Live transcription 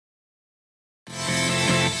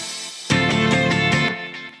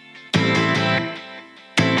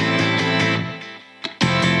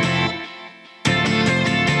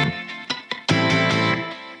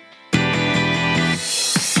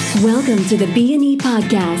Welcome to the B&E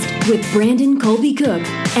Podcast with Brandon Colby Cook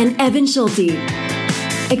and Evan Schulte.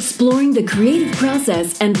 Exploring the creative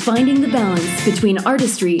process and finding the balance between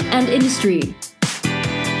artistry and industry.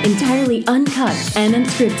 Entirely uncut and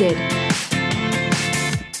unscripted.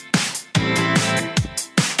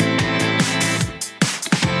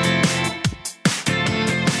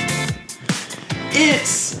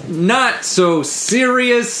 It's not so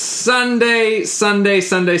serious Sunday.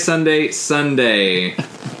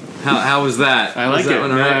 How was that? I like was that it.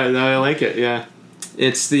 one all right? I like it, yeah.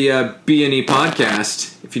 It's the B&E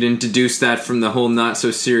podcast. If you didn't deduce that from the whole not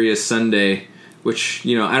so serious Sunday, which,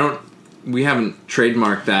 we haven't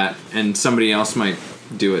trademarked that, and somebody else might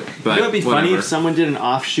do it. But It would be whatever. funny if someone did an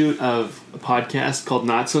offshoot of a podcast called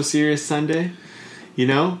Not So Serious Sunday,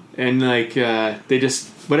 and they just,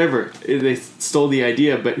 whatever, they stole the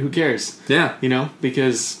idea, but who cares? Yeah.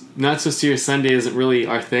 Because Not So Serious Sunday isn't really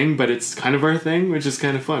our thing, but it's kind of our thing, which is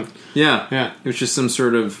kind of fun. Yeah. Yeah. It was just some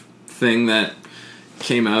sort of thing that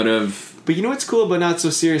came out of... But you know what's cool about Not So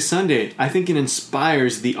Serious Sunday? I think it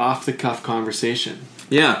inspires the off-the-cuff conversation.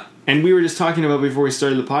 Yeah. And we were just talking about before we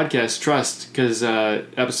started the podcast, trust, because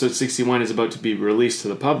episode 61 is about to be released to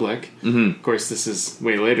the public. Mm-hmm. Of course, this is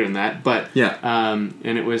way later than that, but Yeah.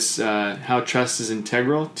 and it was how trust is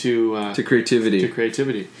integral to creativity. To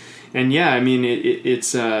creativity, and yeah, I mean,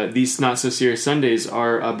 it's these Not So Serious Sundays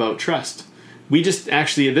are about trust. We just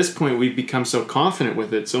actually at this point we've become so confident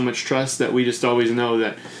with it, so much trust that we just always know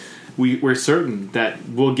that we're certain that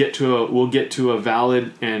we'll get to a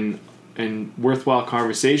valid and worthwhile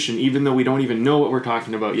conversation, even though we don't even know what we're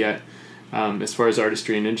talking about yet, as far as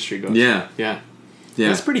artistry and industry goes. Yeah.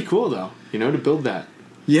 That's pretty cool, though. To build that.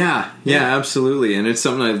 Yeah, absolutely, and it's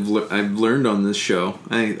something I've learned on this show.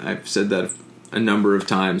 I've said that a number of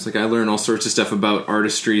times. Like I learn all sorts of stuff about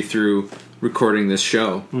artistry through recording this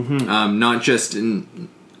show, not just in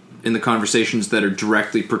the conversations that are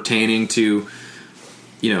directly pertaining to,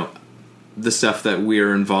 the stuff that we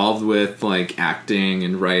are involved with, like acting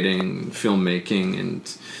and writing, filmmaking,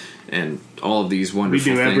 and all of these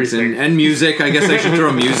wonderful things, everything. and music. I guess I should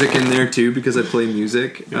throw music in there too because I play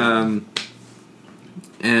music, and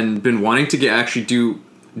been wanting to actually do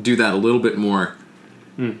that a little bit more.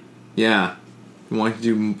 Yeah, wanting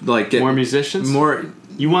to do get more musicians. More.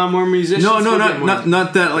 You want more musicians? No,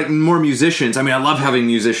 not that. Like more musicians. I mean, I love having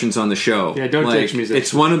musicians on the show. Yeah, don't touch musicians.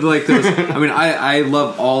 It's one of those. I mean, I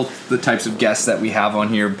love all the types of guests that we have on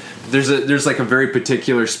here. There's like a very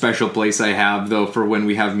particular special place I have though for when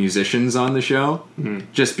we have musicians on the show,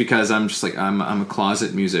 just because I'm just like I'm a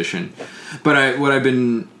closet musician. But what I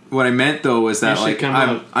meant though was that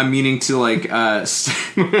I'm meaning to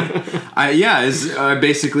I've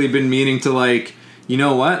basically been meaning to you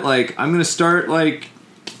know what, I'm gonna start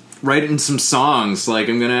writing some songs.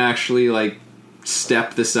 I'm gonna actually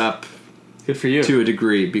step this up. Good for you. To a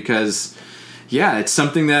degree, because it's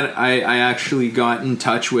something that I actually got in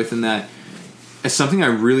touch with, and that it's something I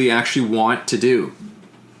really actually want to do.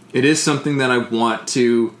 It is something that I want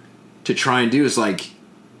to try and do. Is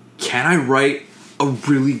can I write a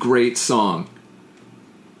really great song?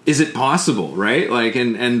 Is it possible, right?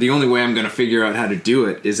 And the only way I'm gonna figure out how to do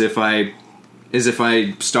it is if I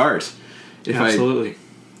start. If Absolutely. I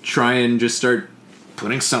try and just start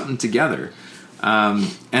putting something together.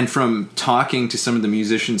 And from talking to some of the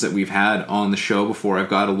musicians that we've had on the show before, I've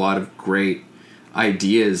got a lot of great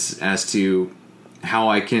ideas as to how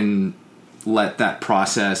I can let that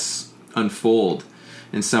process unfold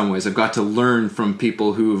in some ways. I've got to learn from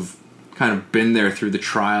people who've kind of been there through the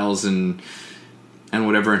trials and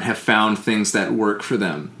whatever, and have found things that work for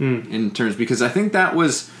them in terms, because I think that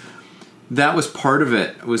was part of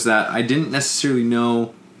it, was that I didn't necessarily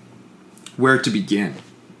know where to begin.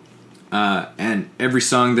 And every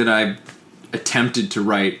song that I've attempted to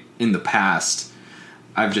write in the past,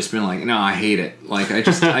 I've just been no, I hate it.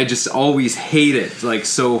 I just always hate it,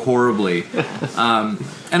 so horribly. And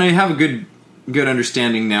I have a good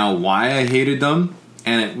understanding now why I hated them,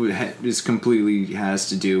 and it is completely has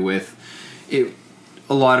to do with it.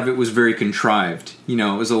 A lot of it was very contrived. It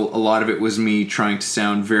was a lot of it was me trying to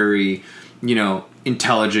sound very,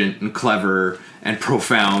 intelligent and clever and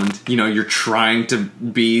profound. You're trying to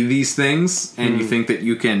be these things, and you think that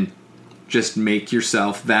you can just make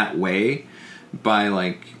yourself that way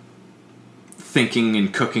by thinking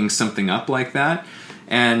and cooking something up like that,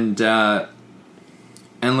 and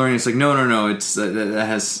learning it's no, it's that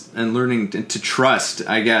has, and learning to trust,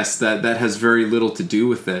 I guess that has very little to do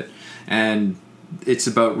with it, and it's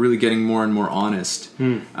about really getting more and more honest.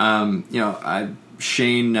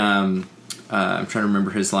 Shane. I'm trying to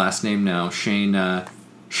remember his last name now. Shane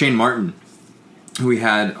Martin, who we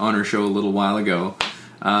had on our show a little while ago.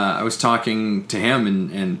 I was talking to him,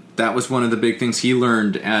 and that was one of the big things he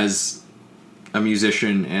learned as a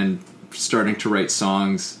musician and starting to write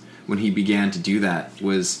songs when he began to do that,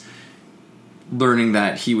 was learning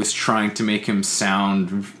that he was trying to make him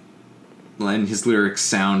sound, and his lyrics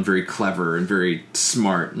sound very clever and very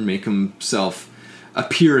smart, and make himself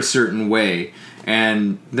appear a certain way,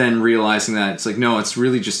 and then realizing that it's like, no, it's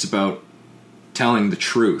really just about telling the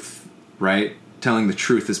truth, right? Telling the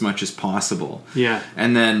truth as much as possible. Yeah.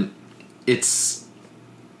 And then it's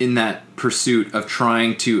in that pursuit of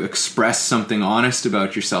trying to express something honest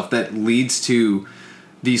about yourself that leads to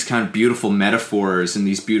these kind of beautiful metaphors and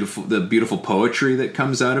the beautiful poetry that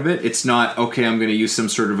comes out of it. It's not, okay, I'm going to use some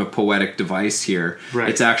sort of a poetic device here. Right.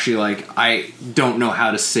 It's actually like, I don't know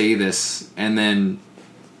how to say this, and then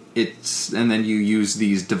you use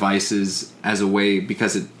these devices as a way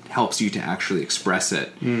because it helps you to actually express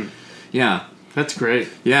it. Yeah. That's great.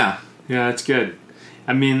 Yeah. Yeah, that's good.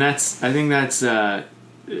 I mean, I think that's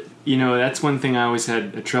that's one thing I always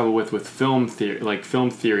had trouble with film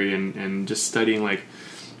theory and just studying like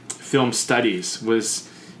film studies, was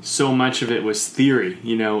so much of it was theory,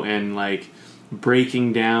 and like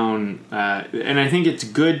breaking down, and I think it's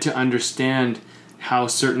good to understand how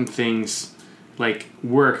certain things like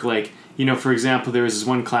work. Like, for example, there was this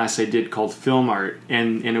one class I did called film art,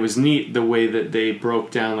 and it was neat the way that they broke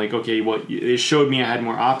down, like, okay, well, it showed me I had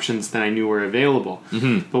more options than I knew were available.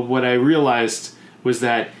 Mm-hmm. But what I realized was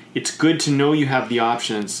that it's good to know you have the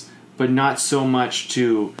options, but not so much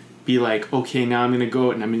to be like, okay, now I'm going to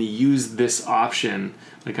go and I'm going to use this option,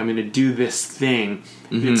 like I'm going to do this thing.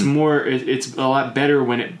 Mm-hmm. It's a lot better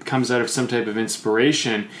when it comes out of some type of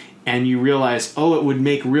inspiration, and you realize, oh, it would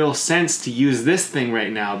make real sense to use this thing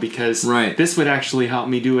right now because this would actually help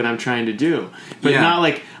me do what I'm trying to do. But not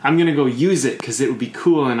like, I'm going to go use it because it would be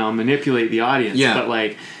cool and I'll manipulate the audience. Yeah. But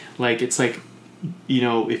like it's like,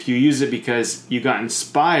 if you use it because you got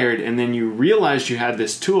inspired and then you realized you had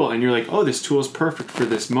this tool and you're like, oh, this tool is perfect for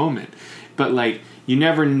this moment. But like, you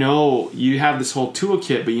never know, you have this whole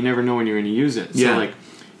toolkit, but you never know when you're going to use it. So like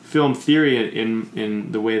film theory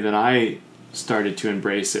in the way that I started to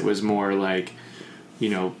embrace it was more like,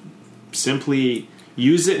 simply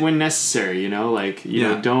use it when necessary,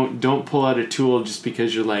 don't pull out a tool just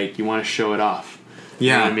because you're like, you want to show it off. You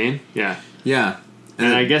know what I mean? Yeah.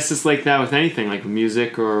 And I guess it's like that with anything, like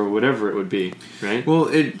music or whatever it would be, right? Well,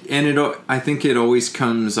 I think it always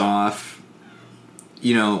comes off,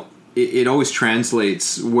 it always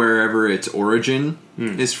translates wherever its origin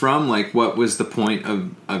is from. Like, what was the point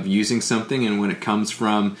of using something? And when it comes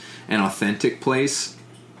from an authentic place,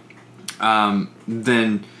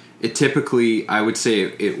 then it typically, I would say,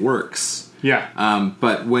 it works. Yeah.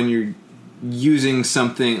 But when you're using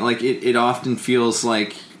something, like, it often feels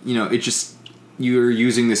like, you're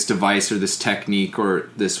using this device or this technique or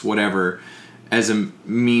this whatever as a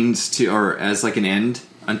means to, or as like an end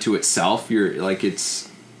unto itself. You're like, it's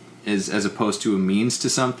as opposed to a means to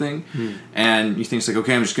something. And you think it's like,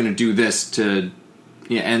 okay, I'm just going to do this and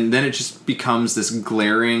then it just becomes this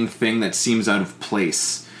glaring thing that seems out of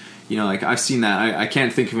place. Like, I've seen that. I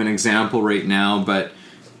can't think of an example right now, but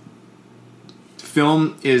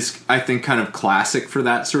film is, I think, kind of classic for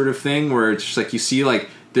that sort of thing, where it's just like, you see like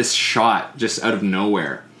this shot just out of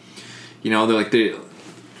nowhere. They're like, they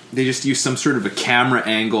just use some sort of a camera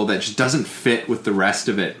angle that just doesn't fit with the rest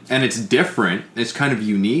of it. And it's different. It's kind of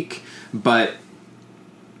unique, but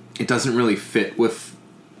it doesn't really fit with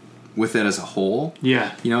it as a whole.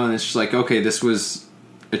 Yeah. And it's just like, okay, this was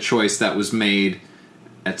a choice that was made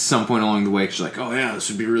at some point along the way. Cause you're like, oh yeah, this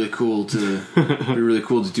would be really cool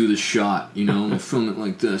to do this shot, we'll film it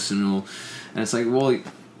like this, and it's like, well,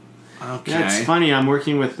 okay. Yeah, it's funny. I'm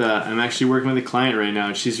actually working with a client right now,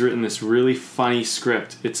 and she's written this really funny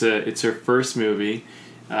script. It's her first movie,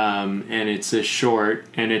 and it's a short,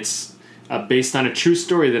 and it's based on a true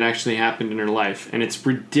story that actually happened in her life, and it's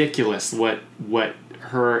ridiculous what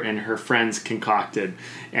her and her friends concocted.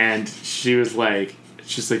 And she's like,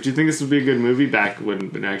 do you think this would be a good movie? Back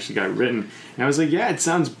when it actually got written, and I was like, yeah, it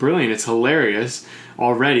sounds brilliant. It's hilarious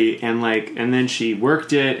already, and then she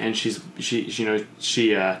worked it, and she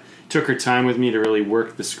took her time with me to really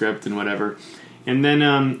work the script and whatever. And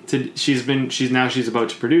then she's about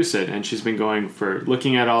to produce it, and she's been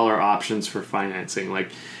looking at all our options for financing,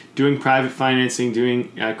 like doing private financing,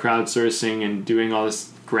 doing crowdsourcing, and doing all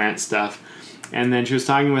this grant stuff. And then she was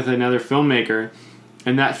talking with another filmmaker,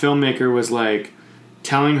 and that filmmaker was like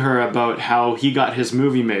telling her about how he got his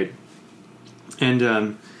movie made.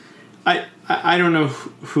 And I don't know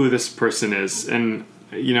who this person is, and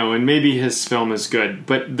and maybe his film is good,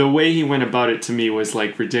 but the way he went about it to me was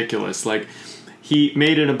like ridiculous. Like, he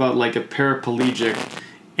made it about like a paraplegic,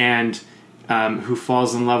 and who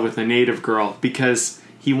falls in love with a native girl because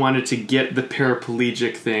he wanted to get the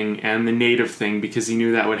paraplegic thing and the native thing because he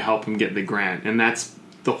knew that would help him get the grant. And that's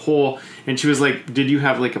the whole... And she was like, did you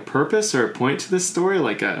have like a purpose or a point to this story,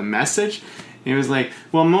 like a message? And he was like,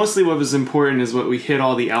 well, mostly what was important is what we hit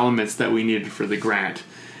all the elements that we needed for the grant.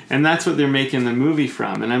 And that's what they're making the movie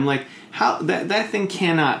from. And I'm like, how that thing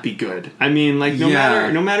cannot be good. I mean, like,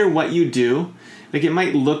 no matter what you do, like, it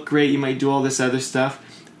might look great, you might do all this other stuff,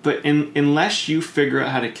 but unless you figure out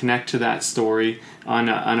how to connect to that story on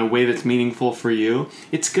a way that's meaningful for you,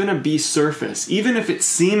 it's gonna be surface, even if it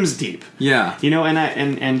seems deep. Yeah. You know,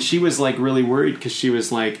 and she was like really worried because she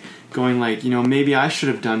was like going like, you know, maybe I should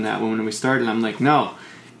have done that when we started. I'm like, no,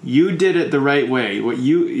 you did it the right way.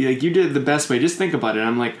 You did it the best way. Just think about it.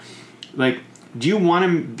 I'm like, do you want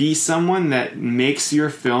to be someone that makes your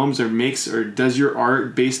films or does your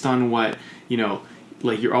art based on what, you know,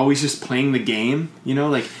 like you're always just playing the game, you know,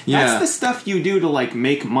 like that's the stuff you do to like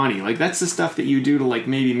make money. Like that's the stuff that you do to like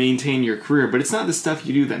maybe maintain your career, but it's not the stuff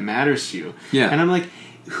you do that matters to you. Yeah. And I'm like,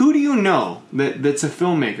 who do you know that's a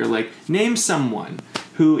filmmaker? Like, name someone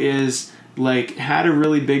who is like had a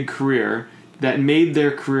really big career that made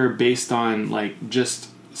their career based on like just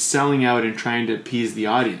selling out and trying to appease the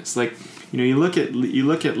audience. Like, you know, you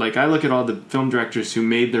look at like, I look at all the film directors who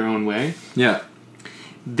made their own way. Yeah.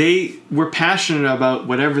 They were passionate about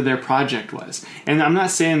whatever their project was. And I'm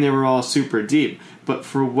not saying they were all super deep, but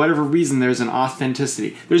for whatever reason, there's an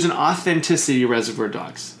authenticity. There's an authenticity to Reservoir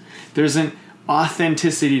Dogs. There's an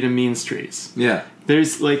authenticity to Mean Streets. Yeah.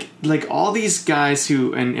 There's like all these guys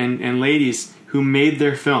who and ladies who made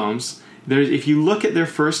their films. If you look at their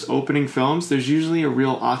first opening films, there's usually a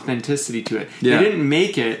real authenticity to it. Yeah. They didn't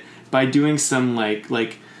make it by doing some like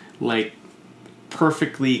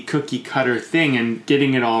perfectly cookie cutter thing and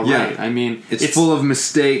getting it all right. I mean, it's full of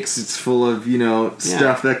mistakes. It's full of, you know,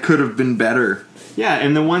 stuff that could have been better. Yeah,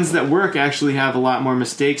 and the ones that work actually have a lot more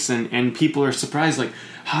mistakes, and people are surprised, like,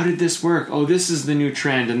 how did this work? Oh, this is the new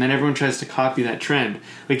trend, and then everyone tries to copy that trend.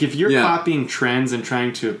 Like, if you're copying trends and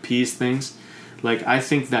trying to appease things, like, I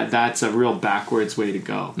think that's a real backwards way to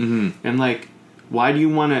go. Mm-hmm. And, like, why do you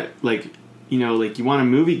want to, like, you know, like, you want a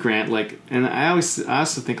movie grant, like, and I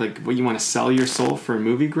also think, like, what, you want to sell your soul for a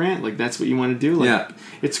movie grant? Like, that's what you want to do? Like,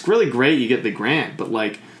 it's really great you get the grant, but,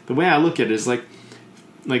 like, the way I look at it is, like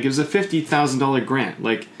it was a $50,000 grant.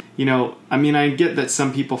 Like, you know, I mean, I get that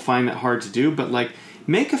some people find that hard to do, but, like,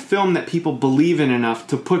 make a film that people believe in enough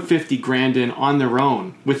to put $50,000 in on their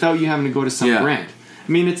own without you having to go to some grant.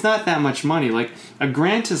 I mean, it's not that much money. Like, a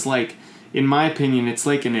grant is like, in my opinion, it's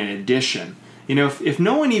like an addition. You know, if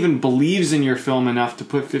no one even believes in your film enough to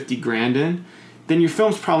put $50,000 in, then your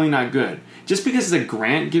film's probably not good. Just because the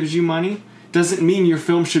grant gives you money doesn't mean your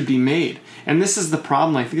film should be made. And this is the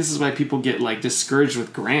problem. I think this is why people get, like, discouraged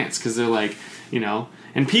with grants, because they're like, you know,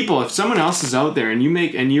 and people, if someone else is out there and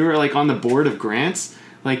you're like on the board of grants,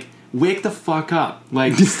 like, wake the fuck up.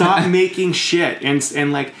 Like, stop making shit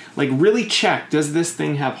and like really check, does this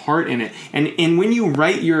thing have heart in it? And when you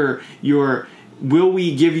write your will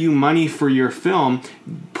we give you money for your film,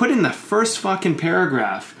 put in the first fucking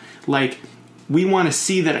paragraph, like, we want to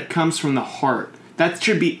see that it comes from the heart. That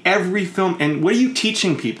should be every film. And what are you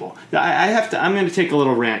teaching people? I'm going to take a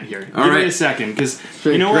little rant here. Give me a second, because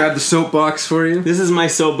you know what? Grab the soapbox for you. This is my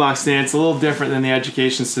soapbox stand. It's a little different than the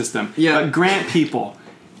education system. Yeah. But grant people,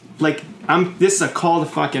 like, this is a call to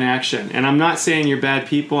fucking action. And I'm not saying you're bad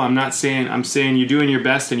people. I'm saying you're doing your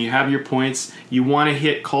best and you have your points. You want to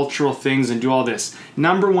hit cultural things and do all this.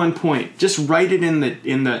 Number one point, just write it in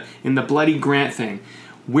the bloody grant thing.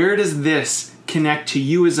 Where does this connect to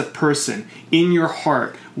you as a person, in your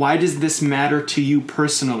heart? Why does this matter to you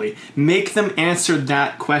personally? Make them answer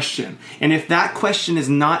that question. And if that question is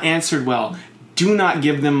not answered well, do not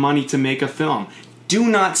give them money to make a film. Do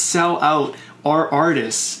not sell out our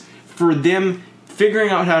artists for them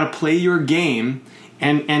figuring out how to play your game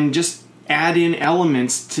and just add in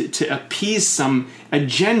elements to appease some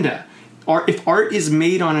agenda. Or if art is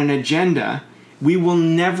made on an agenda, we will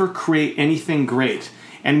never create anything great.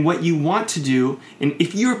 And what you want to do, and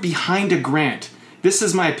if you're behind a grant, this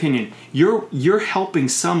is my opinion, you're helping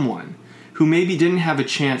someone who maybe didn't have a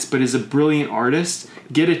chance but is a brilliant artist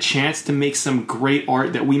get a chance to make some great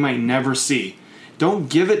art that we might never see.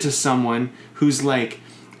 Don't give it to someone who's like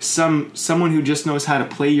someone who just knows how to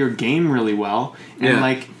play your game really well, and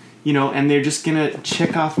like, you know, and they're just gonna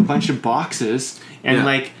check off a bunch of boxes and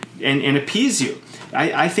like and appease you.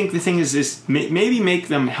 I think the thing is maybe make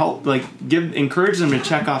them help, like, encourage them to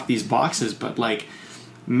check off these boxes, but, like,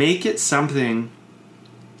 make it something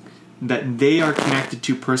that they are connected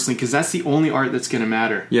to personally, because that's the only art that's going to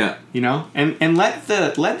matter. Yeah. You know, and let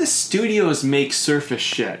the studios make surface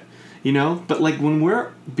shit. You know, but like when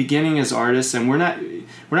we're beginning as artists and we're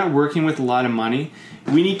not working with a lot of money,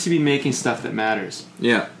 we need to be making stuff that matters.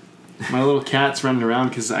 Yeah. My little cat's running around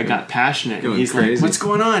because I got passionate. And he's crazy. like, "What's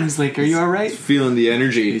going on?" He's like, "Are you all right?" He's feeling the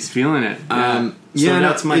energy. He's feeling it. Yeah. So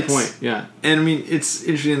that's my point. Yeah. And I mean, it's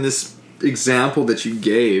interesting, this example that you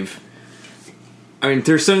gave. I mean,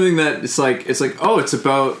 there's something that it's like, oh, it's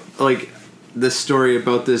about like this story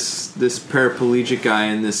about this paraplegic guy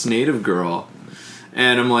and this native girl,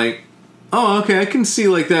 and I'm like, oh, okay, I can see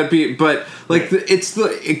like that be, but like it's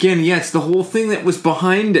the whole thing that was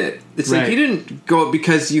behind it. It's like you didn't go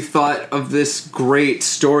because you thought of this great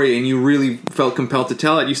story and you really felt compelled to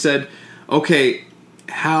tell it. You said, okay,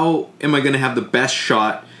 how am I going to have the best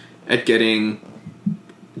shot at getting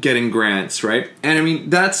grants, right? And I mean,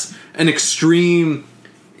 that's an extreme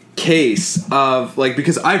case of like,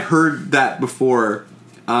 because I've heard that before,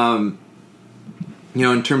 you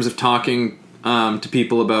know, in terms of talking to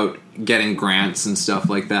people about getting grants and stuff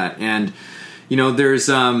like that. And you know, there's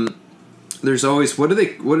always, what do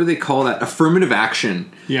they call that? Affirmative action.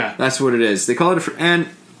 Yeah, that's what it is. They call it and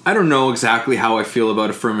I don't know exactly how I feel about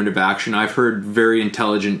affirmative action. I've heard very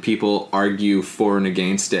intelligent people argue for and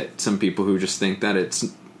against it. Some people who just think that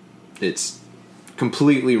it's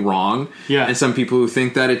completely wrong. Yeah. And some people who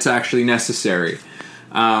think that it's actually necessary.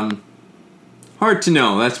 Hard to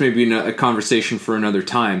know. That's maybe a conversation for another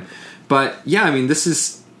time. But yeah, I mean, this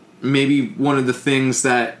is maybe one of the things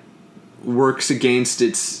that works against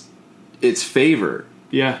its favor.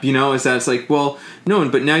 Yeah. You know, is that it's like, well, no,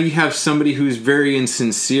 but now you have somebody who's very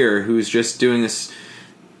insincere, who's just doing this,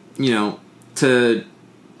 you know, to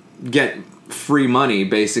get free money,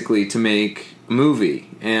 basically, to make a movie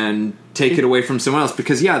and take it away from someone else.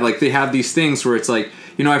 Because, yeah, like, they have these things where it's like,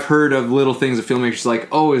 you know, I've heard of little things of filmmakers like,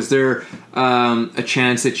 oh, is there a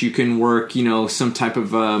chance that you can work, you know, some type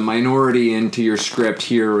of minority into your script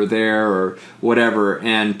here or there or whatever,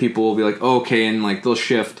 and people will be like, oh, okay, and, like, they'll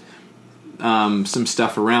shift some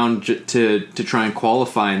stuff around to try and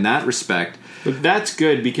qualify in that respect. But that's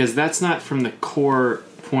good because that's not from the core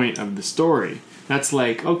point of the story. That's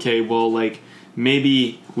like, okay, well, like,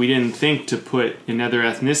 maybe we didn't think to put another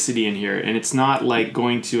ethnicity in here, and it's not like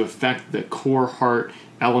going to affect the core heart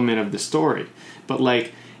element of the story. But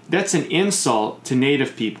like, that's an insult to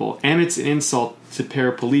Native people, and it's an insult to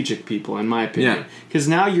paraplegic people, in my opinion. Because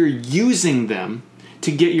now you're using them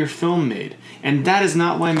to get your film made. And that is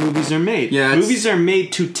not why movies are made. Yeah, movies are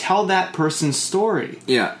made to tell that person's story.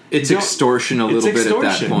 Yeah, it's extortion a little bit at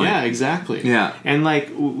that point. Yeah, exactly. Yeah. And like,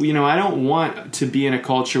 you know, I don't want to be in a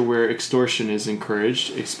culture where extortion is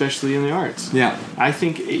encouraged, especially in the arts. Yeah. I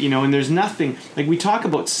think, you know, and there's nothing, like we talk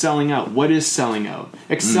about selling out. What is selling out?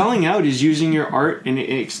 Selling out is using your art and,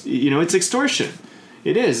 you know, it's extortion.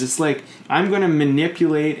 It is. It's like, I'm going to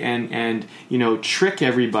manipulate and, you know, trick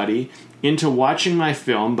everybody into watching my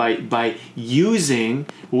film by using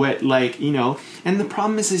what, like, you know, and the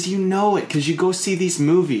problem is you know it because you go see these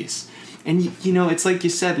movies and you know, it's like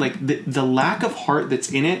you said, like the lack of heart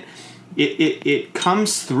that's in it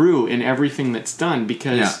comes through in everything that's done,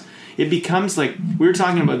 because it becomes like, we were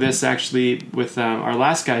talking about this actually with our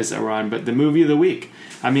last guys that were on, but the movie of the week,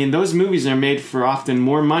 I mean, those movies are made for often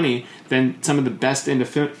more money than some of the best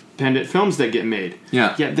independent films that get made.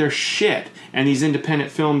 Yeah. Yet they're shit. And these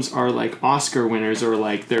independent films are like Oscar winners, or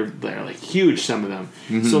like they're like huge, some of them.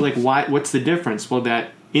 Mm-hmm. So like, what's the difference? Well,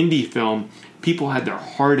 that indie film, people had their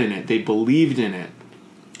heart in it. They believed in it.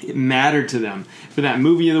 It mattered to them. For that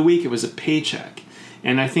movie of the week, it was a paycheck.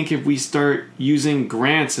 And I think if we start using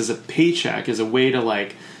grants as a paycheck, as a way to,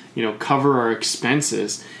 like, you know, cover our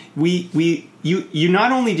expenses, you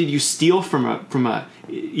not only did you steal from a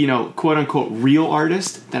you know, quote unquote real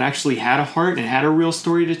artist that actually had a heart and had a real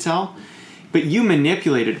story to tell, but you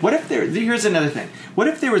manipulated. What if here's another thing. What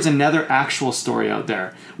if there was another actual story out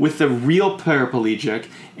there with the real paraplegic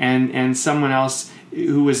and someone else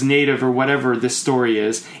who was native or whatever this story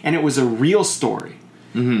is, and it was a real story,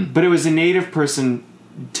 but it was a native person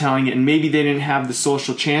telling it, and maybe they didn't have the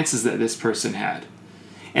social chances that this person had.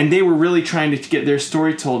 And they were really trying to get their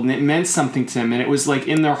story told, and it meant something to them, and it was like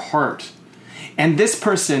in their heart. And this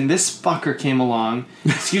fucker came along,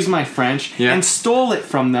 excuse my French, and stole it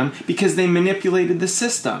from them because they manipulated the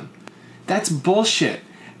system. That's bullshit.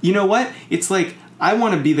 You know what? It's like, I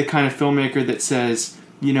want to be the kind of filmmaker that says,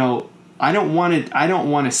 you know, I don't want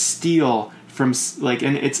to steal from, like,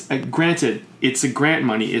 and it's granted, it's a grant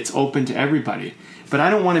money, it's open to everybody. But I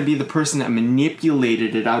don't want to be the person that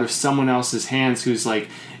manipulated it out of someone else's hands who's like,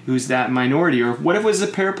 who's that minority? Or what if it was a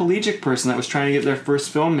paraplegic person that was trying to get their first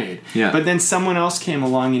film made? Yeah. But then someone else came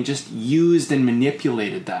along and just used and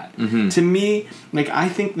manipulated that. To me, like, I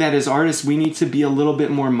think that as artists, we need to be a little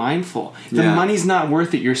bit more mindful. The money's not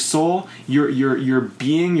worth it. Your soul, your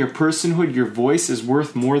being, your personhood, your voice is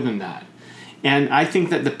worth more than that. And I think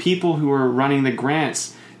that the people who are running the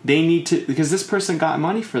grants, they need to, because this person got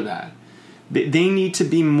money for that. They need to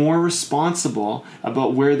be more responsible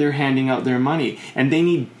about where they're handing out their money. And they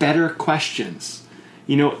need better questions.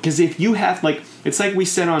 You know, because if you have, like, it's like we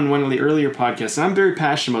said on one of the earlier podcasts, and I'm very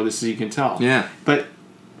passionate about this, as you can tell. Yeah. But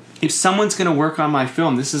if someone's going to work on my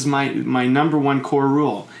film, this is my number one core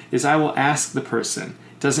rule, is I will ask the person,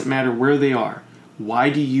 doesn't matter where they are, why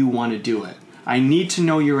do you want to do it? I need to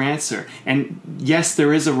know your answer. And yes,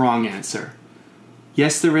 there is a wrong answer.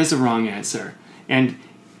 Yes, there is a wrong answer. And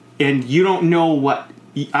you don't know what...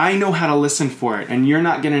 I know how to listen for it, and you're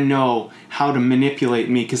not going to know how to manipulate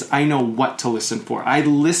me because I know what to listen for. I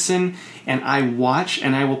listen and I watch,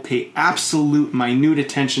 and I will pay absolute minute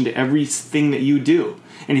attention to everything that you do.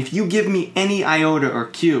 And if you give me any iota or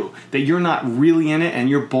cue that you're not really in it and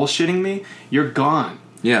you're bullshitting me, you're gone.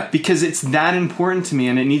 Yeah. Because it's that important to me,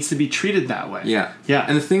 and it needs to be treated that way. Yeah. Yeah.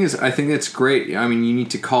 And the thing is, I think that's great. I mean, you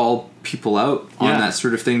need to call people out on that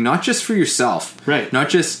sort of thing, not just for yourself. Right. Not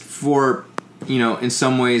just for, you know, in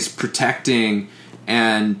some ways protecting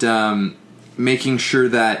and making sure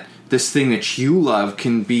that this thing that you love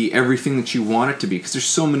can be everything that you want it to be. Because there's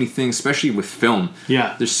so many things, especially with film.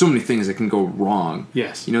 Yeah. There's so many things that can go wrong.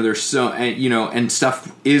 Yes. You know, there's so, and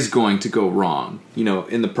stuff is going to go wrong, you know,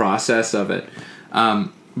 in the process of it.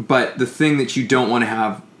 But the thing that you don't want to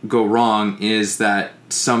have go wrong is that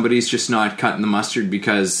somebody's just not cutting the mustard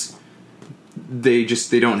because they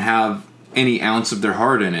don't have any ounce of their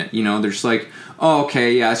heart in it. You know, they're just like, oh,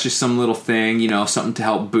 okay, yeah, it's just some little thing, you know, something to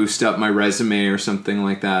help boost up my resume or something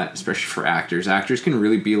like that, especially for actors. Actors can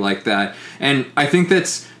really be like that. And I think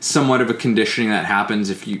that's somewhat of a conditioning that happens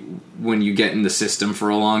when you get in the system for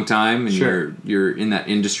a long time and you're in that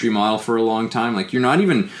industry model for a long time. Like, you're not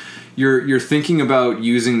even... You're thinking about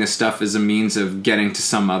using this stuff as a means of getting to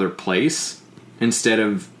some other place instead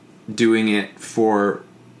of doing it for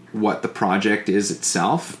what the project is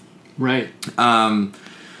itself. Right.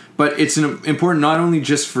 But it's important not only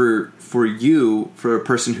just for you, for a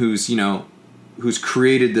person who's, you know, who's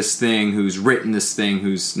created this thing, who's written this thing,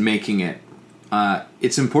 who's making it.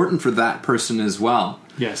 It's important for that person as well.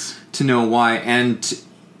 Yes. To know why and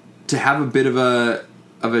to have a bit of a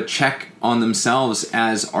check on themselves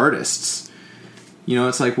as artists. You know,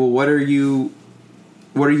 it's like, well, what are you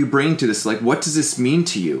bringing to this? Like, what does this mean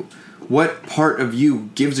to you? What part of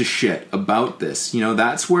you gives a shit about this? You know,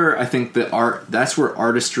 that's where I think that's where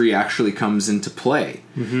artistry actually comes into play.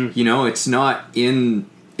 Mm-hmm. You know, it's not in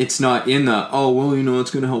the, oh, well, you know,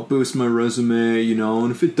 it's going to help boost my resume, you know,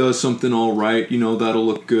 and if it does something all right, you know, that'll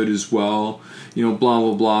look good as well. You know, blah,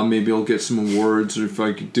 blah, blah, maybe I'll get some awards, or if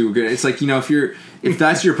I could do good. It's like, you know, if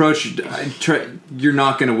that's your approach, you're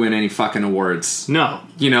not going to win any fucking awards. No.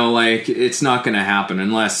 You know, like, it's not going to happen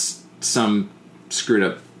unless some screwed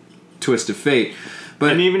up twist of fate.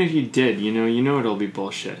 But and even if you did, you know it'll be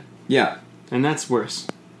bullshit. Yeah. And that's worse.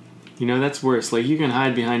 You know, that's worse. Like, you can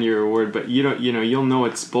hide behind your award, but you don't, you know, you'll know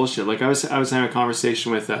it's bullshit. Like, I was having a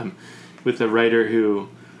conversation with a writer who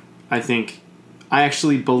I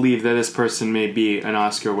actually believe that this person may be an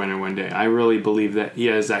Oscar winner one day. I really believe that he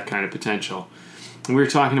has that kind of potential. And we were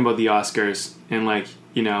talking about the Oscars, and, like,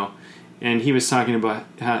 you know, and he was talking about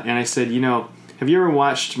how, and I said, you know, have you ever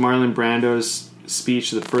watched Marlon Brando's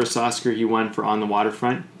speech, the first Oscar he won for On the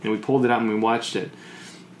Waterfront? And we pulled it up and we watched it.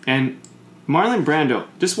 And Marlon Brando,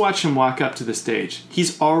 just watch him walk up to the stage.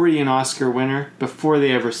 He's already an Oscar winner before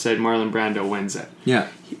they ever said Marlon Brando wins it. Yeah.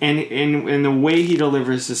 And the way he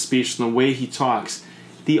delivers his speech and the way he talks,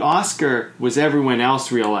 the Oscar was everyone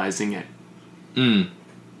else realizing it. Mm.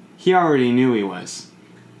 He already knew he was.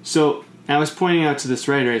 So I was pointing out to this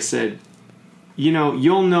writer, I said, you know,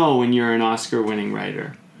 you'll know when you're an Oscar-winning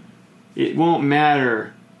writer. It won't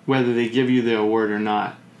matter whether they give you the award or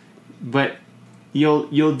not. But you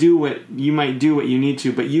might do what you need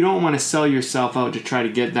to, but you don't want to sell yourself out to try to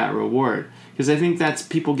get that reward. Because I think that's,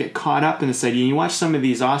 people get caught up in this idea. You watch some of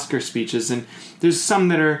these Oscar speeches, and there's some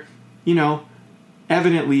that are, you know,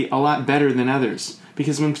 evidently a lot better than others.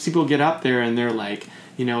 Because when people get up there and they're like,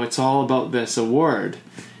 you know, it's all about this award,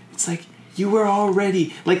 it's like, you were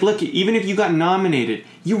already, like, look, even if you got nominated,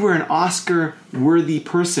 you were an Oscar-worthy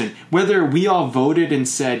person. Whether we all voted and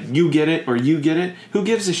said, you get it or you get it, who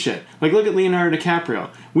gives a shit? Like, look at Leonardo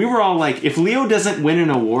DiCaprio. We were all like, if Leo doesn't win an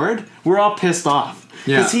award, we're all pissed off.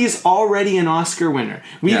 Because he's already an Oscar winner.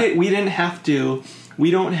 We didn't have to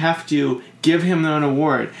we don't have to give him an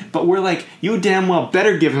award. But we're like, you damn well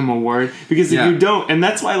better give him an award, because if you don't, and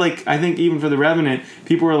that's why, like, I think even for The Revenant,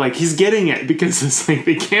 people are like, he's getting it, because it's like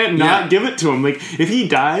they can't not give it to him. Like, if he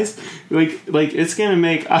dies, like it's gonna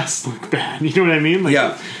make us look bad. You know what I mean?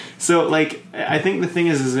 Like, so, like, I think the thing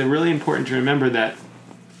is it's really important to remember that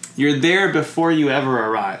you're there before you ever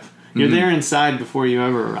arrive. You're there inside before you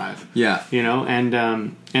ever arrive. Yeah. You know, and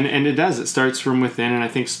it does. It starts from within, and I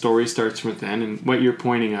think story starts from within. And what you're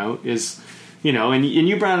pointing out is, you know, and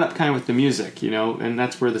you brought it up kind of with the music, you know, and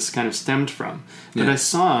that's where this kind of stemmed from. But a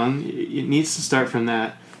song, it needs to start from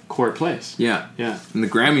that core place. Yeah. Yeah. And the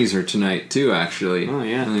Grammys are tonight, too, actually. Oh,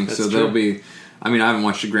 yeah. I think so. They'll be... I mean, I haven't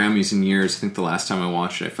watched the Grammys in years. I think the last time I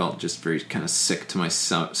watched it, I felt just very kind of sick to my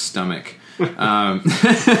stomach.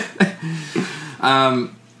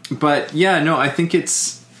 But yeah, no, I think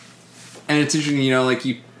it's interesting, you know, like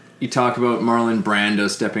you talk about Marlon Brando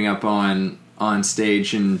stepping up on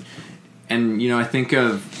stage, and you know, I think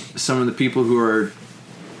of some of the people who are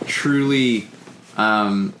truly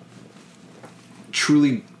the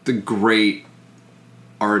great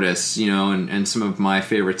artists, you know, and some of my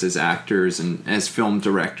favorites as actors and as film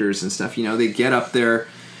directors and stuff, you know, they get up there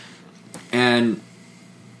and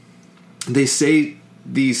they say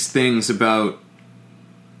these things about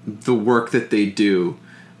the work that they do,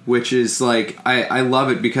 which is like, I love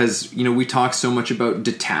it, because, you know, we talk so much about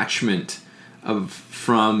detachment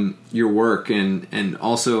from your work, and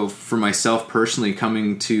also for myself personally,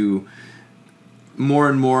 coming to more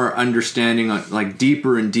and more understanding on, like,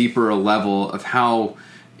 deeper and deeper a level of how,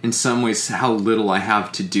 in some ways, how little I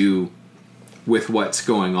have to do with what's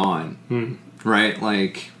going on. Right?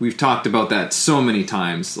 Like, we've talked about that so many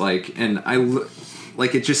times, like, and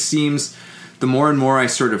it just seems, the more and more I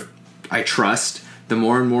trust, the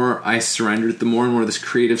more and more I surrender, the more and more this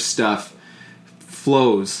creative stuff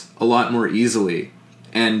flows a lot more easily.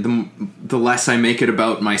 And the less I make it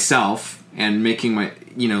about myself and making my,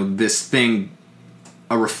 you know, this thing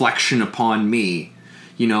a reflection upon me,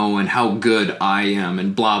 you know, and how good I am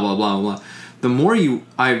and blah, blah, blah, blah. The more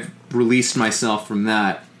I've released myself from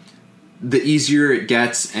that, the easier it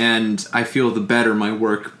gets, and I feel the better my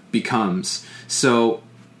work becomes. So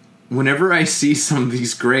whenever I see some of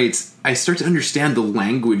these greats, I start to understand the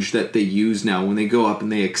language that they use now when they go up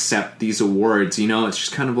and they accept these awards. You know, it's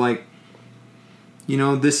just kind of like, you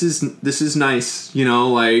know, this is nice, you know,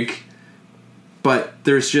 like, but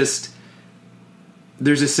there's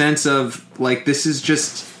a sense of, like, this is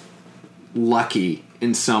just lucky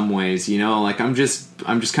in some ways, you know, like, I'm just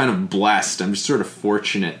kind of blessed. I'm just sort of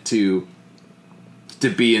fortunate to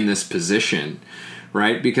be in this position,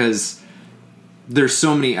 right? Because there's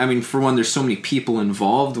so many, I mean, for one, there's so many people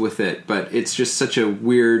involved with it, but it's just such a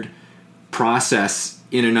weird process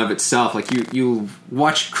in and of itself. Like, you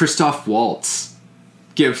watch Christoph Waltz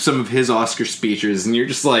give some of his Oscar speeches, and you're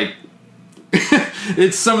just like,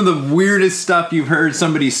 it's some of the weirdest stuff you've heard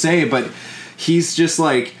somebody say, but he's just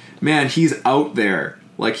like, man, he's out there.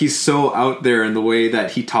 Like, he's so out there in the way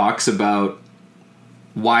that he talks about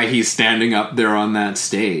why he's standing up there on that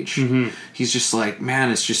stage. He's just like,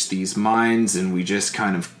 man, it's just these minds, and we just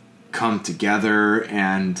kind of come together,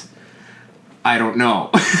 and I don't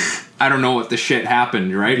know. I don't know what the shit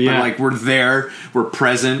happened, right? Yeah. But, like, we're there, we're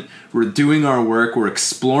present, we're doing our work, we're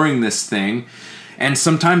exploring this thing, and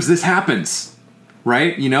sometimes this happens,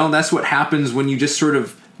 right? You know, that's what happens when you just sort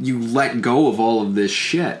of, you let go of all of this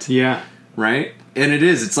shit. Yeah. Right? And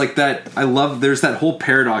it's like that, there's that whole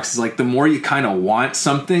paradox. It's like, the more you kind of want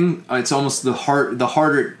something, it's almost the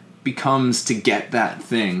harder it becomes to get that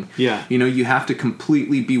thing. Yeah. You know, you have to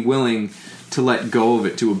completely be willing to let go of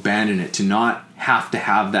it, to abandon it, to not have to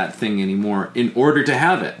have that thing anymore in order to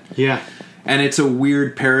have it. Yeah. And it's a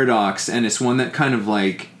weird paradox, and it's one that kind of,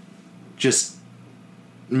 like, just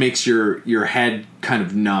makes your head kind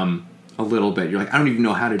of numb a little bit. You're like, I don't even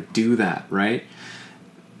know how to do that, right?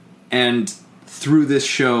 And through this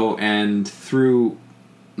show and through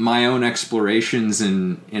my own explorations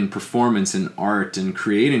in performance and art and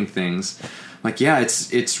creating things, like, yeah,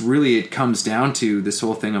 it's really, it comes down to this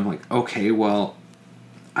whole thing of, like, okay, well,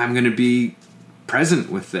 I'm going to be present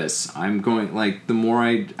with this. I'm going, like, the more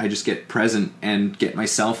I just get present and get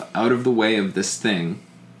myself out of the way of this thing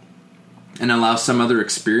and allow some other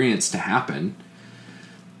experience to happen,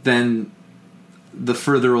 then the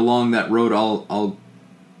further along that road I'll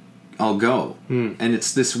go. And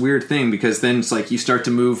it's this weird thing, because then it's like you start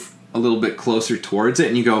to move a little bit closer towards it,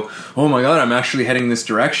 and you go, oh my god, I'm actually heading this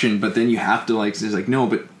direction. But then you have to, like, it's like, no,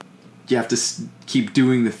 but you have to keep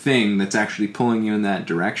doing the thing that's actually pulling you in that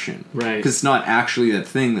direction, right? Because it's not actually that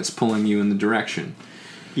thing that's pulling you in the direction.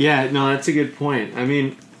 Yeah, no, that's a good point. I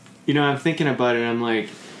mean, I'm thinking about it, and I'm like,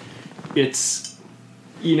 it's,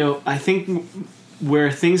 I think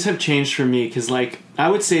where things have changed for me, because, like, I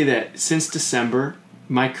would say that since December,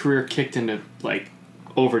 my career kicked into, like,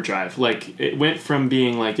 overdrive. Like, it went from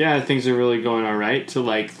being like, yeah, things are really going all right, to,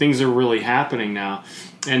 like, things are really happening now.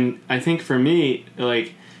 And I think for me,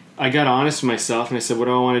 like, I got honest with myself, and I said, what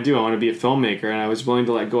do I want to do? I want to be a filmmaker, and I was willing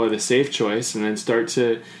to let go of the safe choice and then start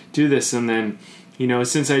to do this. And then,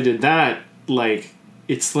 since I did that, like,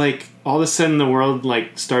 it's like all of a sudden the world,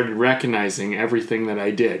 like, started recognizing everything that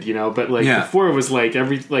I did, but, like, before it was like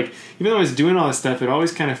even though I was doing all this stuff, it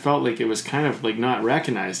always kind of felt like it was kind of like not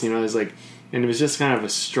recognized, it was like, and it was just kind of a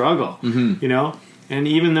struggle, and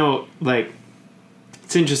even though, like,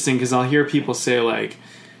 it's interesting because I'll hear people say, like,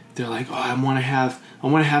 they're like, oh, I want to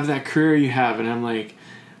have that career you have, and I'm like,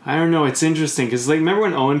 I don't know, it's interesting because, like, remember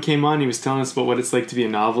when Owen came on, he was telling us about what it's like to be a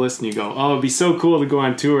novelist, and you go, oh, it'd be so cool to go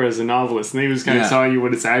on tour as a novelist, and he was kind of telling you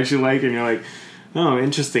what it's actually like, and you're like, oh,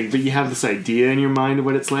 interesting, but you have this idea in your mind of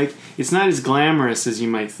what it's like. It's not as glamorous as you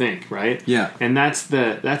might think, right? Yeah. And that's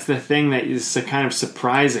the thing that is kind of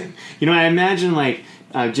surprising. I imagine, like,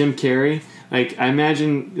 Jim Carrey, like, I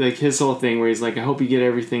imagine, like, his whole thing where he's like, I hope you get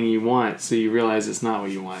everything you want, so you realize it's not what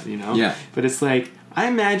you want, Yeah. But it's like, I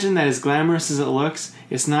imagine that as glamorous as it looks,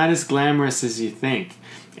 it's not as glamorous as you think.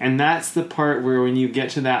 And that's the part where when you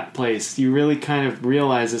get to that place, you really kind of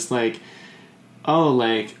realize it's like, oh,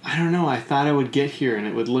 like, I don't know, I thought I would get here and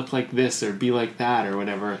it would look like this or be like that or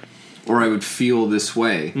whatever. Or I would feel this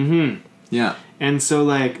way. Mm-hmm. Yeah. And so,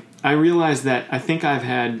 like, I realized that I think I've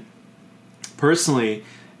had, personally,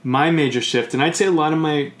 my major shift, and I'd say a lot of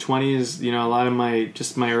my 20s, a lot of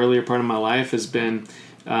my earlier part of my life has been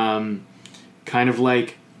kind of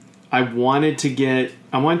like, I wanted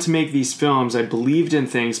to make these films. I believed in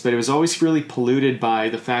things, but it was always really polluted by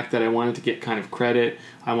the fact that I wanted to get kind of credit.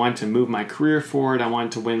 I wanted to move my career forward. I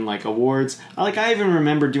wanted to win, like, awards. Like, I even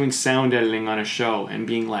remember doing sound editing on a show and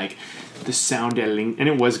being like, the sound editing, and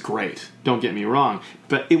it was great. Don't get me wrong,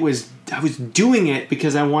 but I was doing it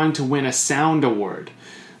because I wanted to win a sound award.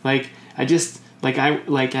 Like, I just, like,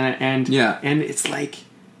 and it's like,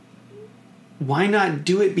 why not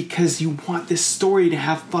do it because you want this story to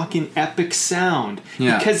have fucking epic sound?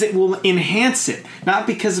 Yeah. Because it will enhance it. Not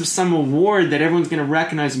because of some award that everyone's going to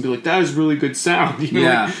recognize and be like, that was really good sound.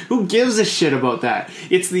 Yeah. Like, who gives a shit about that?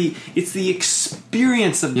 It's the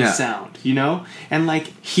experience of the sound, And,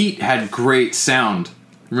 like, Heat had great sound.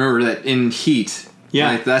 Remember that in Heat.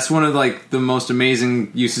 Yeah. Like, that's one of, like, the most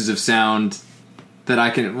amazing uses of sound that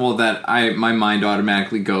my mind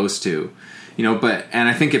automatically goes to. And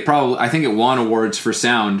I think it won awards for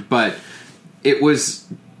sound, but it was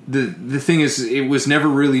the thing is, it was never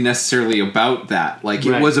really necessarily about that. Like,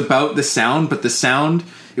 it was about the sound, but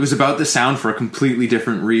it was about the sound for a completely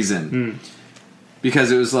different reason.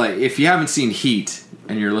 Because it was like, if you haven't seen Heat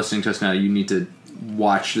and you're listening to us now, you need to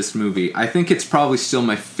watch this movie. I think it's probably still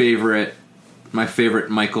my favorite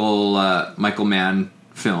Michael Mann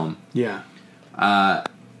film. Yeah.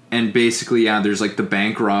 And basically, there's, like, the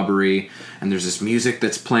bank robbery, and there's this music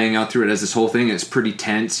that's playing out through it as this whole thing, and it's pretty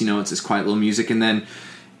tense, it's this quiet little music, and then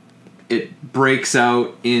it breaks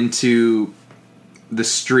out into the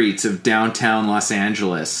streets of downtown Los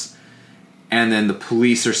Angeles, and then the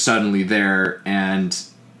police are suddenly there, and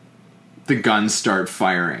the guns start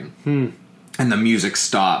firing, and the music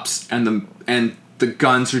stops, and the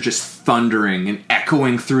guns are just thundering and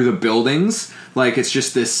echoing through the buildings, like, it's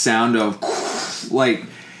just this sound of, like,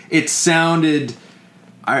 it sounded...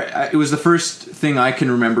 it was the first thing I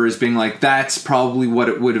can remember as being like, that's probably what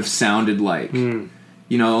it would have sounded like.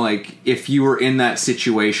 Like, if you were in that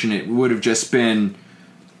situation, it would have just been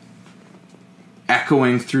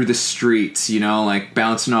echoing through the streets, like,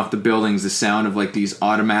 bouncing off the buildings, the sound of, like, these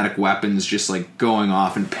automatic weapons just, like, going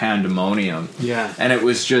off in pandemonium. Yeah. And it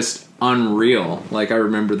was just unreal. Like, I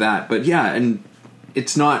remember that. But, yeah, and...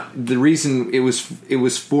 it's not the reason. It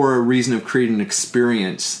was for a reason of creating an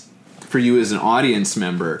experience for you as an audience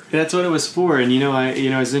member. That's what it was for, and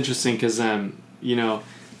it's interesting because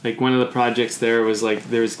like, one of the projects there was, like,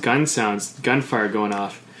 there's gunfire going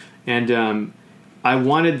off, and I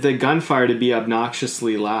wanted the gunfire to be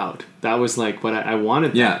obnoxiously loud. That was, like, what I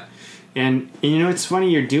wanted. Yeah. And it's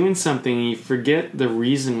funny, you're doing something and you forget the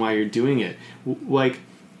reason why you're doing it. Like,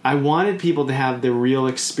 I wanted people to have the real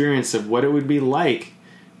experience of what it would be like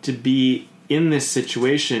to be in this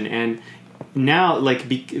situation. And now, like,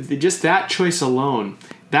 just that choice alone,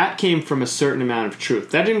 that came from a certain amount of truth.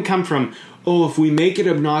 That didn't come from, oh, if we make it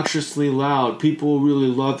obnoxiously loud, people will really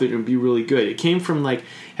love it and be really good. It came from, like,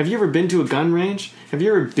 have you ever been to a gun range? Have you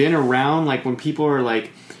ever been around, like, when people are, like,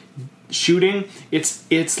 shooting?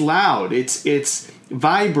 It's loud. It's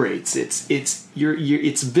vibrates. It's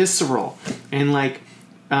visceral, and like,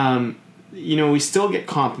 we still get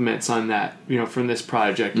compliments on that, from this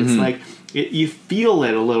project. It's like you feel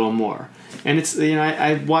it a little more, and it's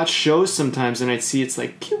I watch shows sometimes, and I'd see it's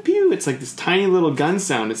like pew pew. It's like this tiny little gun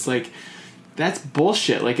sound. It's like that's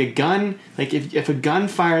bullshit. Like a gun, like if a gun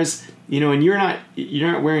fires, and you're not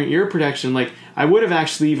wearing ear protection, like I would have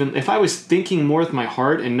actually, even if I was thinking more with my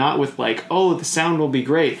heart and not with like, oh, the sound will be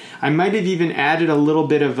great, I might have even added a little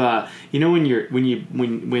bit of when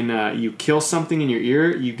you kill something in your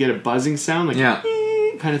ear, you get a buzzing sound, like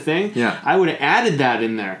kind of thing. Yeah. I would have added that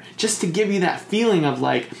in there just to give you that feeling of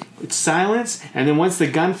like it's silence, and then once the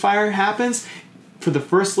gunfire happens, for the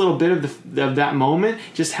first little bit of that moment,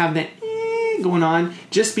 just have that going on,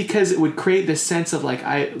 just because it would create this sense of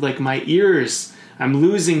like my ears, I'm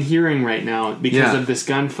losing hearing right now because of this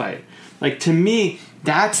gunfight. Like, to me,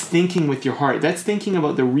 that's thinking with your heart. That's thinking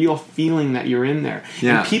about the real feeling that you're in there.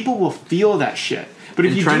 Yeah. And people will feel that shit. But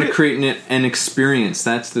if you're trying to create an experience,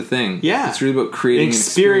 that's the thing. Yeah. It's really about creating an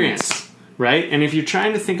experience. Right? And if you're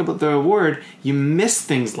trying to think about the award, you miss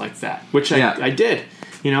things like that, which I did.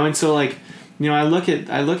 And so like, I look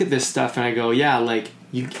at this stuff and I go, yeah, like,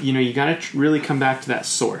 you got to really come back to that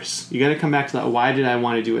source. You got to come back to that. Why did I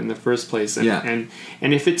want to do it in the first place? And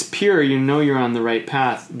if it's pure, you're on the right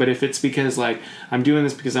path. But if it's because like I'm doing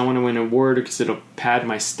this because I want to win an award or because it'll pad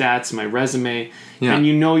my stats, my resume, and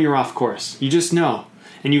you're off course. You just know,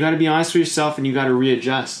 and you got to be honest with yourself, and you got to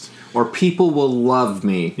readjust. Or people will love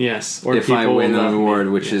me. Yes. Or if I win an award,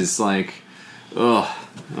 which is like,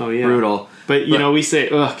 brutal. But we say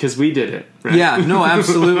ugh because we did it. Right? Yeah, no,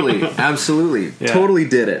 absolutely, absolutely, totally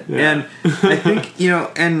did it. Yeah. And I think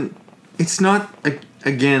and it's not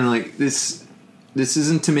again like this. This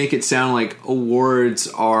isn't to make it sound like awards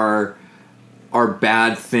are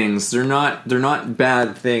bad things. They're not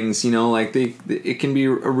bad things. Like it can be a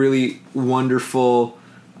really wonderful.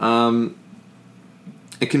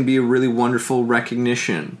 It can be a really wonderful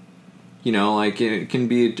recognition. Like it can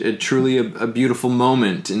be truly a beautiful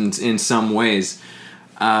moment in some ways.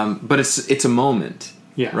 But it's a moment,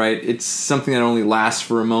 right? It's something that only lasts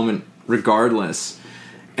for a moment regardless.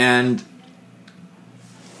 And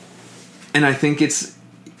I think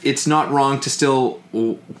it's not wrong to still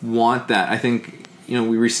want that. I think,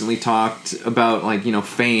 we recently talked about like,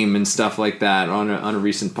 fame and stuff like that on a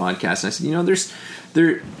recent podcast. And I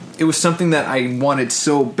said, it was something that I wanted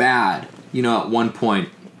so bad, at one point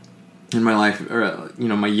in my life, or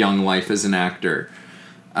my young life as an actor,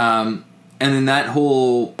 and then that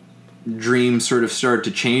whole dream sort of started to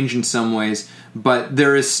change in some ways. But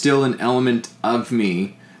there is still an element of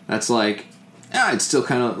me that's like, it's still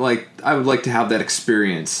kind of like I would like to have that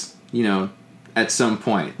experience, at some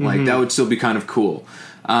point. Mm-hmm. Like that would still be kind of cool.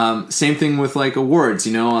 Same thing with like awards,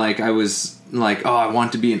 like I was like, I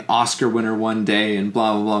want to be an Oscar winner one day, and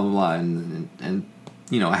blah blah blah blah blah, and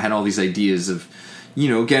I had all these ideas of.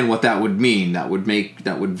 Again, what that would mean. That would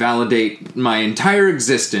validate my entire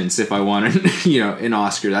existence if I wanted, an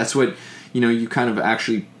Oscar. That's what, you kind of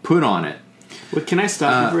actually put on it. Well, can I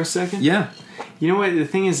stop you for a second? Yeah. You know what? The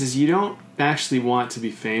thing is you don't actually want to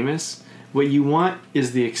be famous. What you want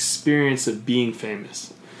is the experience of being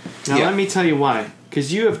famous. Now, let me tell you why.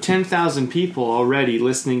 Because you have 10,000 people already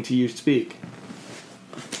listening to you speak.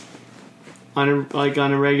 On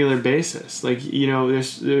a regular basis,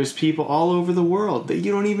 there's people all over the world that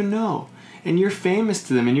you don't even know, and you're famous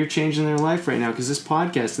to them, and you're changing their life right now because this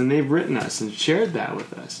podcast, and they've written us and shared that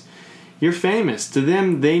with us. You're famous to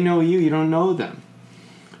them; they know you. You don't know them,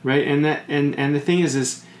 right? And the thing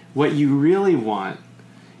is what you really want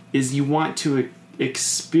is you want to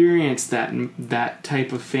experience that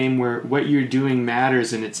type of fame where what you're doing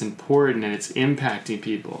matters and it's important and it's impacting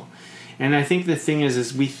people. And I think the thing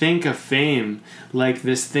is we think of fame like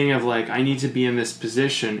this thing of like, I need to be in this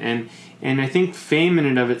position. And I think fame in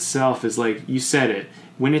and of itself is like, you said it,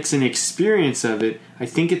 when it's an experience of it, I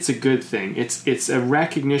think it's a good thing. It's a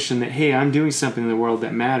recognition that, hey, I'm doing something in the world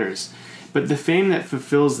that matters. But the fame that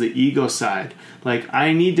fulfills the ego side, like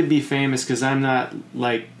I need to be famous because I'm not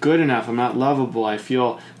like good enough, I'm not lovable, I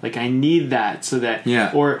feel like I need that so that,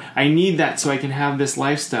 or I need that so I can have this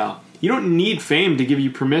lifestyle. You don't need fame to give you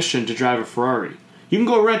permission to drive a Ferrari. You can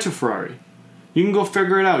go rent a Ferrari. You can go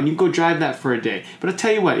figure it out and you can go drive that for a day. But I'll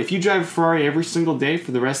tell you what, if you drive a Ferrari every single day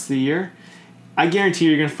for the rest of the year, I guarantee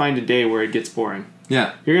you're going to find a day where it gets boring.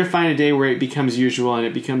 Yeah. You're going to find a day where it becomes usual and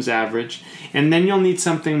it becomes average. And then you'll need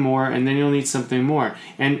something more, and then you'll need something more.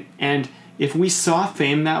 And if we saw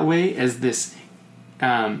fame that way as this,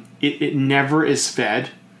 it never is fed,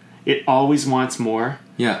 it always wants more.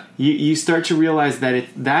 Yeah. You start to realize that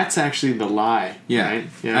that's actually the lie. Yeah. Right?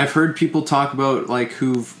 Yeah. I've heard people talk about like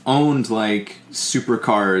who've owned like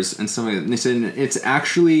supercars and something like that. And they said it's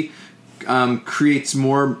actually creates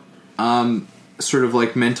more sort of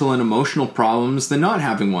like mental and emotional problems than not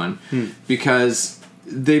having one, because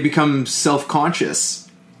they become self-conscious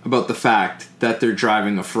about the fact that they're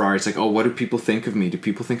driving a Ferrari. It's like, oh, what do people think of me? Do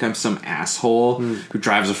people think I'm some asshole who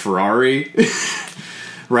drives a Ferrari?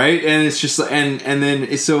 Right? And it's just, and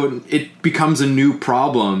then so it becomes a new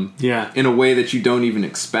problem in a way that you don't even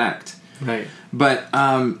expect. Right. But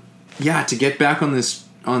to get back on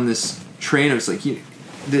this train, it's like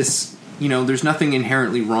there's nothing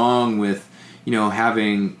inherently wrong with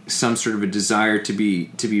having some sort of a desire to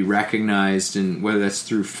be recognized, and whether that's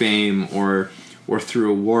through fame or through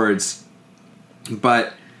awards.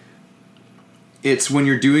 But it's when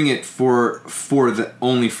you're doing it for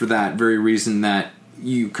that very reason that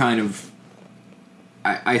you kind of,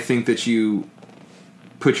 I think that you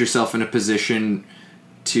put yourself in a position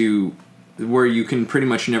to where you can pretty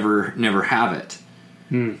much never have it.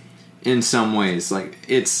 In some ways, like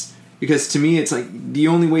it's because to me it's like the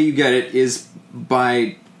only way you get it is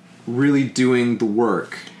by really doing the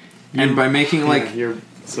work and by making you're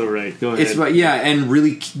so right. Go ahead. It's about, and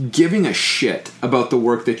really giving a shit about the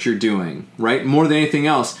work that you're doing, right? More than anything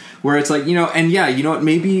else, where it's like, what,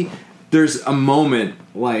 maybe there's a moment,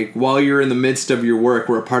 like, while you're in the midst of your work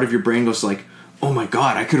where a part of your brain goes like, oh my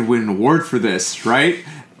God, I could win an award for this, right?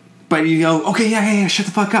 But you go, okay, yeah, shut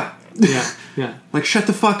the fuck up. Yeah. Like, shut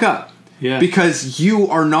the fuck up. Yeah. Because you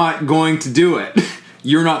are not going to do it.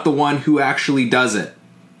 You're not the one who actually does it.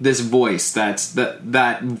 This voice,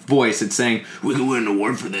 that voice, it's saying, we can win an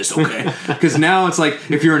award for this, okay? Because now it's like,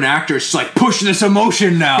 if you're an actor, it's like, push this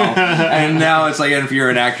emotion now. And now it's like, and if you're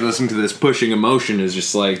an actor listening to this, pushing emotion is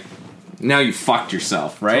just like, now you fucked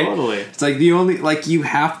yourself, right? Totally. It's like you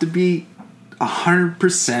have to be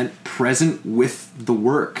 100% present with the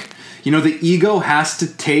work. The ego has to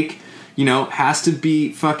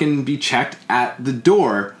be checked at the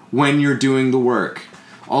door when you're doing the work.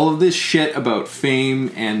 All of this shit about fame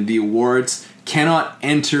and the awards cannot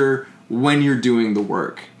enter when you're doing the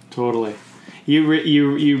work. Totally.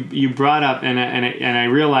 You brought up, and I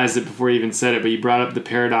realized it before you even said it, but you brought up the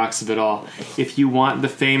paradox of it all. If you want the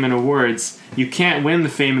fame and awards, you can't win the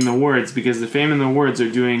fame and the awards, because the fame and the awards are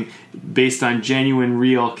doing based on genuine,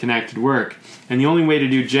 real, connected work. And the only way to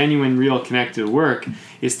do genuine, real, connected work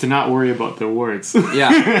is to not worry about the awards.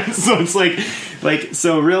 Yeah. So it's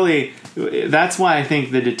so really, that's why I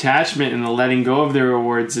think the detachment and the letting go of their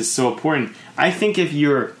awards is so important. I think if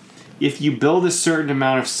you build a certain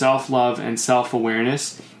amount of self-love and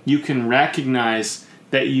self-awareness, you can recognize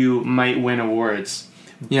that you might win awards.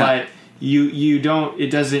 Yeah. But you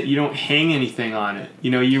don't hang anything on it.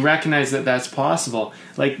 You recognize that that's possible.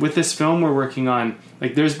 Like with this film we're working on,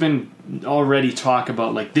 like there's been already talk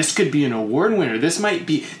about like this could be an award winner. This might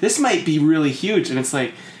be really huge, and it's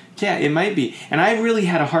like, yeah, it might be. And I really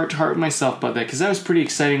had a heart-to-heart with myself about that, because that was a pretty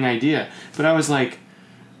exciting idea. But I was like,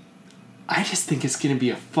 I just think it's going to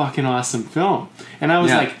be a fucking awesome film. And I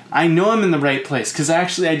was like, I know I'm in the right place, because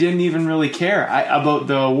actually I didn't even really care about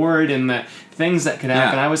the award and the things that could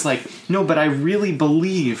happen. I was like, no, but I really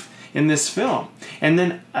believe in this film. And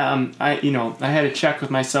then I had to check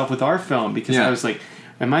with myself with our film, because I was like,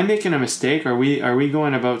 am I making a mistake? Are we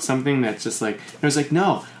going about something that's just like... And I was like,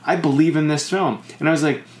 no, I believe in this film. And I was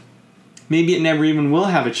like, maybe it never even will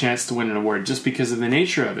have a chance to win an award just because of the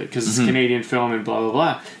nature of it, because it's a Canadian film and blah, blah,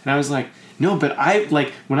 blah. And I was like, no, but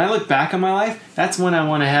when I look back on my life, that's when I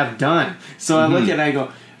want to have done. So I look at it and I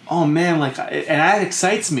go, oh man, and that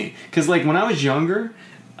excites me. Because when I was younger,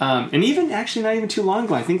 and even actually not even too long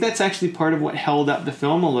ago, I think that's actually part of what held up the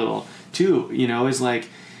film a little too, is like,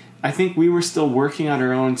 I think we were still working on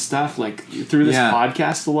our own stuff, like through this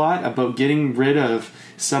podcast a lot, about getting rid of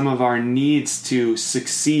some of our needs to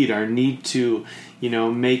succeed, our need to,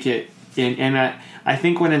 make it. And I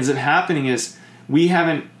think what ends up happening is we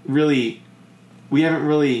haven't really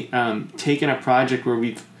taken a project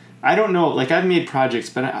where I don't know, like I've made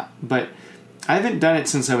projects, but I haven't done it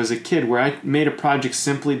since I was a kid, where I made a project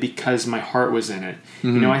simply because my heart was in it.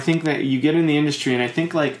 I think that you get in the industry, and I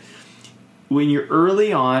think like, when you're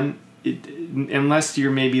early on, unless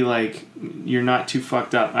you're maybe like, you're not too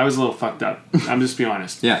fucked up. I was a little fucked up. I'm just being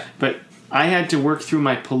honest. Yeah. But I had to work through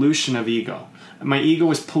my pollution of ego. My ego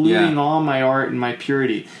was polluting all my art and my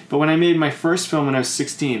purity. But when I made my first film when I was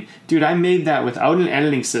 16, dude, I made that without an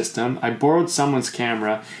editing system. I borrowed someone's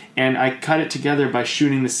camera, and I cut it together by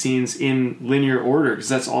shooting the scenes in linear order, because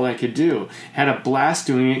that's all I could do. Had a blast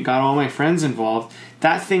doing it, got all my friends involved.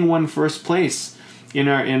 That thing won first place.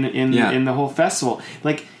 in the whole festival.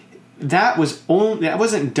 Like, that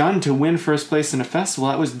wasn't done to win first place in a festival.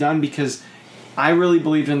 That was done because I really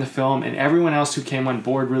believed in the film, and everyone else who came on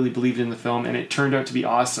board really believed in the film, and it turned out to be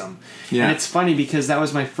awesome. Yeah. And it's funny because that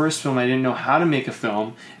was my first film. I didn't know how to make a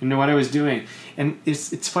film and know what I was doing. And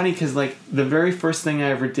it's funny because, like, the very first thing I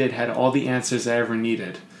ever did had all the answers I ever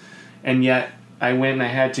needed. And yet I went and I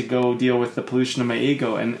had to go deal with the pollution of my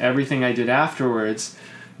ego, and everything I did afterwards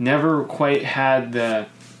never quite had the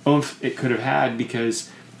oomph it could have had because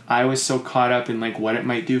I was so caught up in, like, what it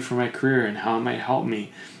might do for my career and how it might help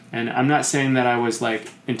me. And I'm not saying that I was, like,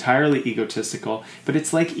 entirely egotistical, but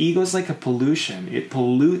it's like ego's like a pollution. It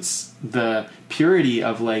pollutes the purity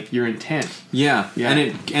of, like, your intent. Yeah. And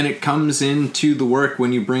it comes into the work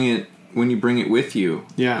when you bring it with you.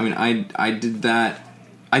 Yeah. I mean, I did that.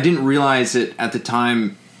 I didn't realize it at the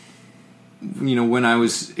time, you know, when I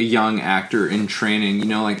was a young actor in training. You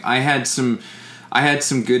know, like, I had some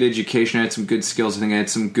good education, I had some good skills, I think I had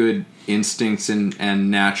some good instincts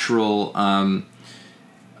and natural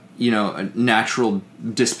natural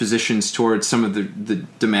dispositions towards some of the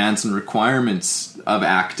demands and requirements of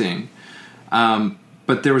acting.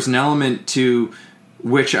 But there was an element to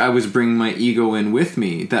which I was bringing my ego in with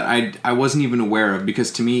me that I wasn't even aware of,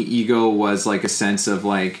 because to me, ego was like a sense of,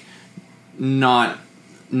 like, not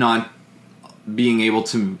being able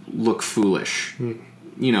to look foolish.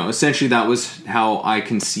 You know, essentially that was how I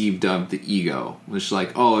conceived of the ego. It was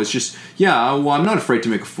like, oh, it's just, yeah, well, I'm not afraid to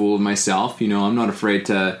make a fool of myself. You know, I'm not afraid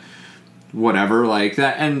to whatever, like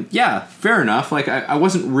that. And yeah, fair enough. Like, I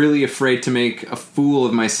wasn't really afraid to make a fool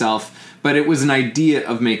of myself, but it was an idea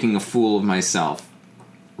of making a fool of myself,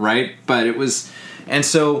 right? But it was, and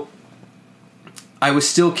so I was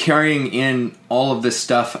still carrying in all of this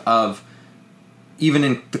stuff of, even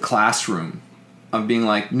in the classroom, of being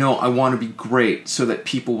like, no, I want to be great so that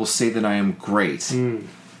people will say that I am great.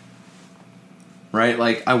 Right?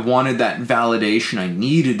 Like, I wanted that validation. I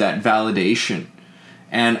needed that validation.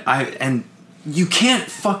 And you can't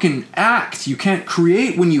fucking act. You can't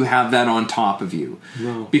create when you have that on top of you.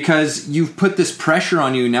 No. Because you've put this pressure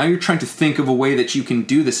on you. Now you're trying to think of a way that you can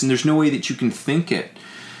do this, and there's no way that you can think it.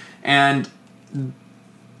 And,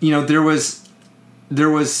 you know, there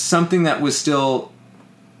was something that was still,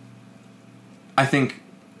 I think,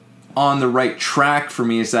 on the right track for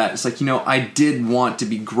me, is that it's like, you know, I did want to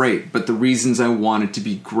be great, but the reasons I wanted to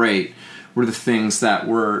be great were the things that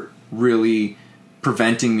were really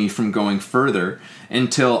preventing me from going further,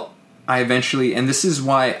 until I eventually, and this is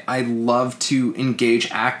why I love to engage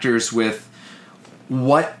actors with,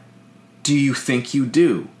 what do you think you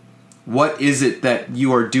do? What is it that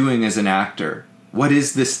you are doing as an actor? What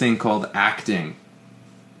is this thing called acting?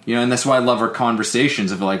 You know, and that's why I love our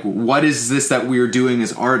conversations of, like, what is this that we're doing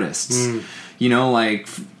as artists? You know, like,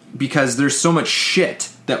 because there's so much shit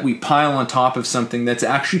that we pile on top of something that's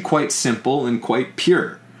actually quite simple and quite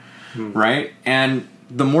pure, right? And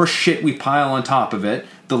the more shit we pile on top of it,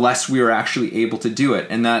 the less we are actually able to do it.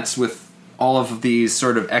 And that's with all of these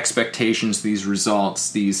sort of expectations, these results,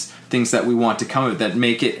 these things that we want to come at that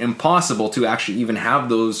make it impossible to actually even have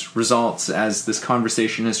those results, as this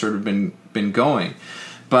conversation has sort of been going.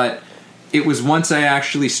 But it was once I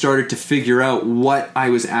actually started to figure out what I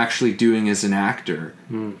was actually doing as an actor,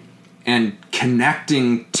 and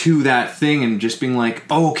connecting to that thing, and just being like,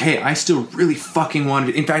 oh, okay, I still really fucking want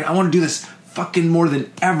to. In fact, I want to do this fucking more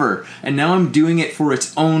than ever. And now I'm doing it for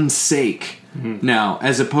its own sake now,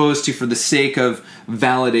 as opposed to for the sake of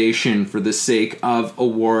validation, for the sake of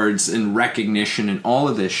awards and recognition and all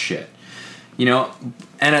of this shit. You know?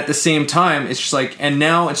 And at the same time, it's just like, and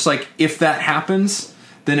now it's like, if that happens,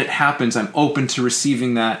 then it happens. I'm open to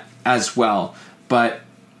receiving that as well. But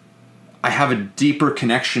I have a deeper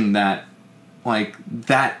connection that, like,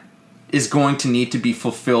 that is going to need to be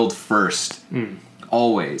fulfilled first.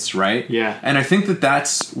 Always, right? Yeah. And I think that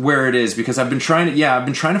that's where it is, because I've been trying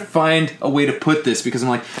to find a way to put this, because I'm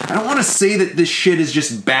like, I don't want to say that this shit is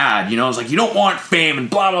just bad, you know? It's like, you don't want fame and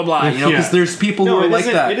blah, blah, blah, you know? Because there's people who are like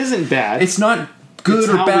that. It isn't bad. It's not good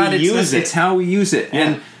or bad. It's how we use it.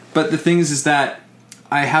 Yeah. But the thing is that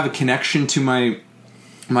I have a connection to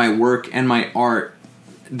my work and my art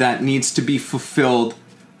that needs to be fulfilled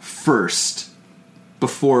first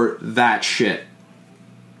before that shit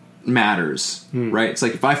matters, right? It's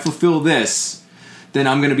like, if I fulfill this, then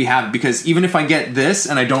I'm going to be happy, because even if I get this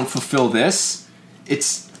and I don't fulfill this,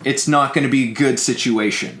 it's not going to be a good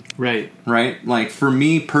situation. Right. Like, for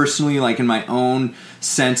me personally, like, in my own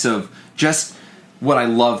sense of just what I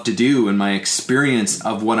love to do and my experience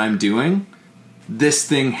of what I'm doing, this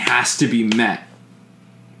thing has to be met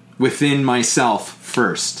within myself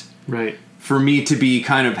first. Right. For me to be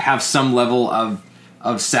kind of have some level of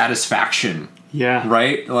of satisfaction. Yeah.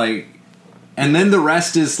 Right? Like, and then the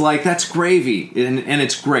rest is like, that's gravy, and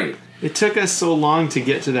it's great. It took us so long to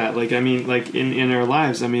get to that. Like, I mean, like in our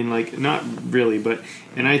lives, I mean, like, not really, but,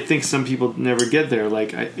 and I think some people never get there.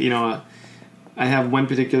 Like, I have one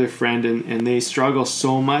particular friend, and they struggle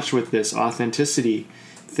so much with this authenticity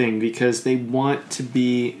thing because they want to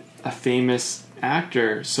be a famous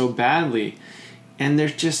actor so badly. And they're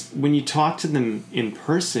just, when you talk to them in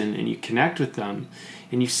person and you connect with them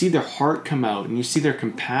and you see their heart come out and you see their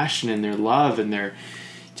compassion and their love and they're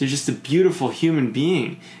just a beautiful human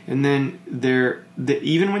being. And then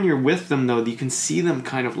even when you're with them, though, you can see them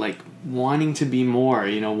kind of like wanting to be more,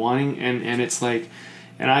 wanting, and it's like,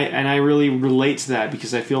 and I really relate to that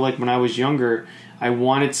because I feel like when I was younger, I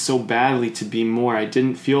wanted so badly to be more. I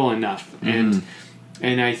didn't feel enough. Mm-hmm.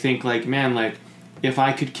 And I think, like, man, like, if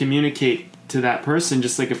I could communicate to that person,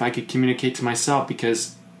 just like if I could communicate to myself,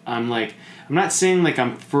 because I'm not saying like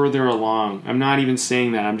I'm further along. I'm not even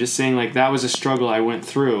saying that. I'm just saying like that was a struggle I went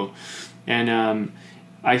through. And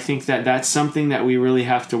I think that that's something that we really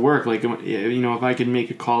have to work. Like, if I could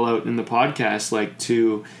make a call out in the podcast, like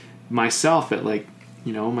to myself at like,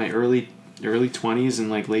 my early 20s and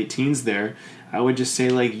like late teens there, I would just say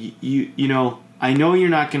like, I know you're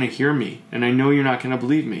not going to hear me and I know you're not going to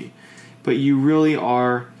believe me, but you really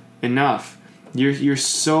are enough. You're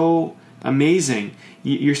so amazing.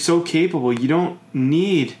 You're so capable. You don't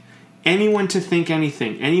need anyone to think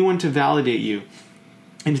anything, anyone to validate you.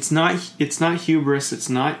 And it's not hubris. It's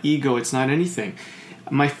not ego. It's not anything.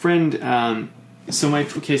 My friend, I'm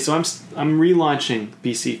relaunching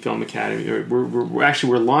BC Film Academy.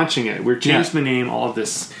 We're launching it. We're changing the name. All of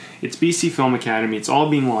this. It's BC Film Academy. It's all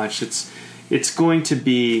being launched. It's going to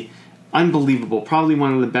be unbelievable. Probably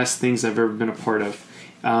one of the best things I've ever been a part of.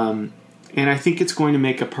 And I think it's going to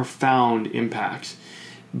make a profound impact.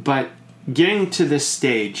 But getting to this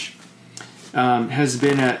stage has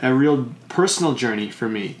been a real personal journey for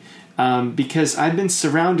me because I've been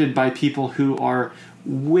surrounded by people who are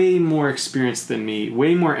way more experienced than me,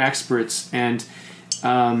 way more experts, and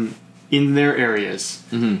in their areas.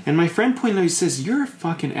 Mm-hmm. And my friend pointed out, he says, "You're a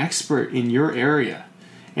fucking expert in your area."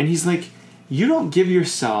 And he's like, "You don't give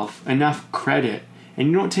yourself enough credit and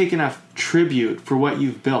you don't take enough tribute for what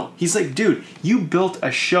you've built." He's like, "Dude, you built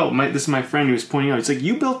a show." This is my friend who was pointing out. He's like,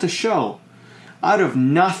 "You built a show out of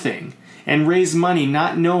nothing and raised money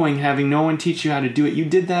not knowing, having no one teach you how to do it. You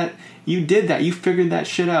did that. You figured that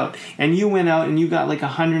shit out. And you went out and you got like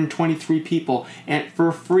 123 people and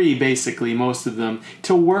for free, basically, most of them,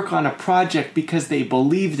 to work on a project because they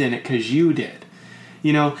believed in it because you did.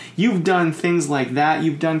 You've done things like that.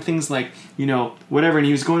 You've done things like, whatever." And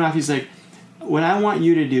he was going off. He's like, "What I want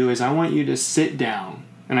you to do is I want you to sit down,"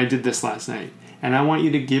 and I did this last night, "and I want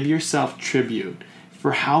you to give yourself tribute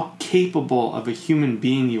for how capable of a human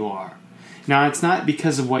being you are. Now, it's not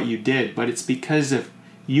because of what you did, but it's because of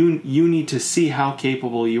you need to see how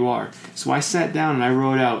capable you are." So I sat down and I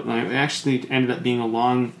wrote out, and it actually ended up being a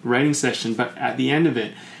long writing session, but at the end of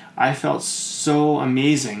it, I felt so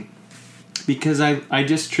amazing because I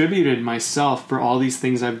just tributed myself for all these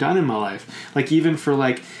things I've done in my life. Like, even for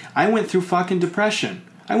like, I went through fucking depression.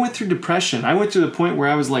 I went through the point where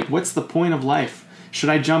I was like, what's the point of life? Should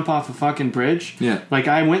I jump off a fucking bridge? Yeah. Like,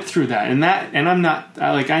 I went through that. And I'm not,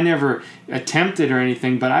 like, I never attempted or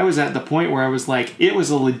anything, but I was at the point where I was like, it was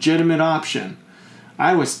a legitimate option.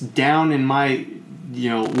 I was down in my,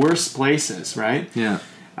 worst places, right? Yeah.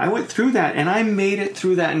 I went through that, and I made it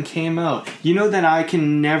through that and came out. You know that I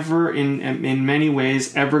can never, in many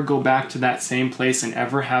ways, ever go back to that same place and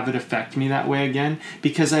ever have it affect me that way again?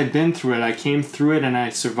 Because I've been through it. I came through it, and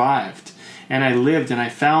I survived. And I lived, and I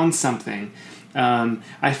found something.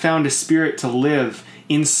 I found a spirit to live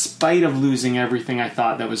in spite of losing everything I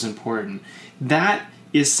thought that was important. That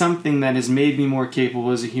is something that has made me more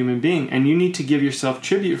capable as a human being, and you need to give yourself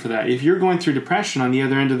tribute for that. If you're going through depression on the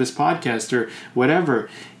other end of this podcast or whatever,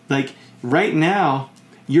 like right now,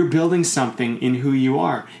 you're building something in who you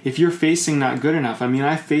are. If you're facing not good enough,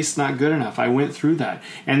 I faced not good enough. I went through that.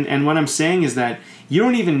 And what I'm saying is that you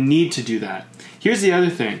don't even need to do that. Here's the other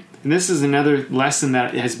thing, and this is another lesson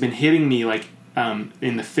that has been hitting me like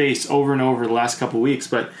in the face over and over the last couple of weeks,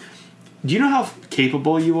 but do you know how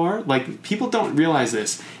capable you are? Like, people don't realize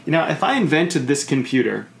this. If I invented this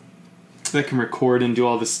computer that can record and do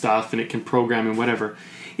all this stuff and it can program and whatever,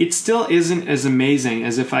 it still isn't as amazing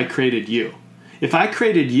as if I created you. If I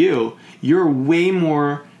created you, you're way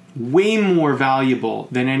more valuable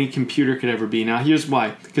than any computer could ever be. Now, here's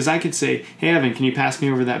why. Because I could say, "Hey, Evan, can you pass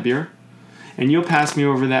me over that beer?" And you'll pass me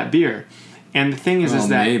over that beer. And the thing is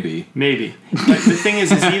that... Maybe. But the thing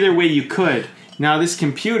is either way you could. Now, this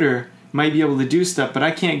computer might be able to do stuff, but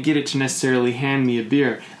I can't get it to necessarily hand me a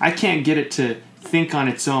beer. I can't get it to think on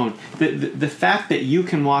its own. The fact that you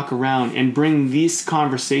can walk around and bring this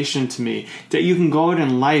conversation to me, that you can go out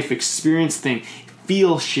in life, experience things,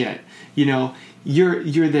 feel shit, you know,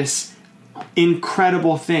 you're this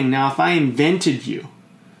incredible thing. Now, if I invented you,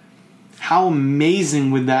 how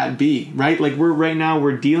amazing would that be, right? Like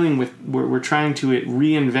we're dealing with, we're trying to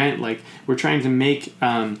reinvent, like we're trying to make,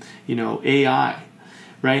 AI,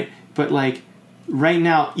 right? But like right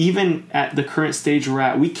now, even at the current stage we're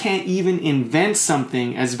at, we can't even invent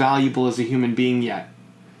something as valuable as a human being yet,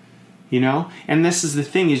 you know? And this is the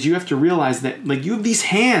thing, is you have to realize that like you have these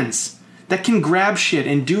hands that can grab shit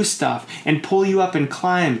and do stuff and pull you up and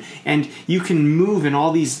climb, and you can move in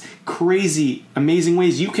all these crazy, amazing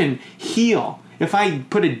ways. You can heal. If I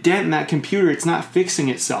put a dent in that computer, it's not fixing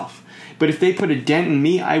itself. But if they put a dent in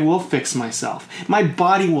me, I will fix myself. My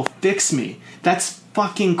body will fix me. That's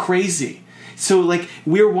fucking crazy. So like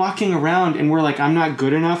we're walking around and we're like, I'm not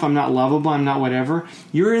good enough, I'm not lovable, I'm not whatever.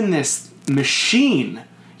 You're in this machine.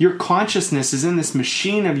 Your consciousness is in this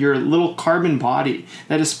machine of your little carbon body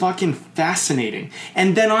that is fucking fascinating.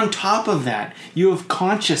 And then on top of that, you have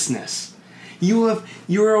consciousness.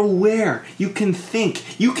 You're aware. You can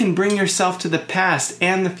think. You can bring yourself to the past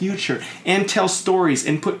and the future and tell stories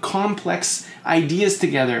and put complex ideas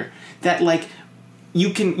together that like you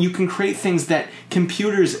can create things that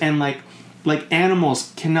computers and like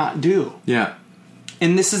animals cannot do. Yeah.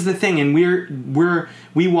 And this is the thing, and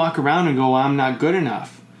we walk around and go, well, I'm not good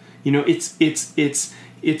enough. You know, it's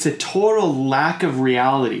a total lack of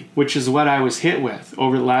reality, which is what I was hit with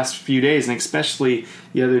over the last few days, and especially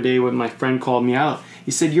the other day when my friend called me out.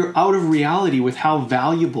 He said, you're out of reality with how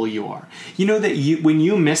valuable you are. You know that when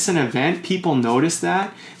you miss an event, people notice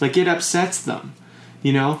that. Like, it upsets them.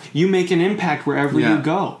 You know, you make an impact wherever you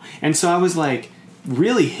go. And so I was like,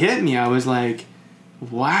 really hit me. I was like,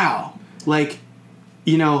 wow. Like,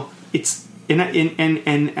 you know, it's... And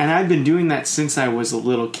I've been doing that since I was a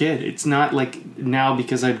little kid. It's not like now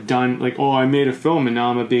because I've done like, oh, I made a film and now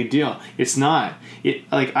I'm a big deal. It's not.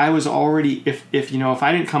 It like I was already, if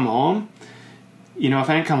I didn't come home,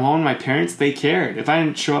 my parents, they cared. If I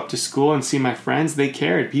didn't show up to school and see my friends, they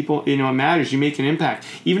cared. People, it matters. You make an impact.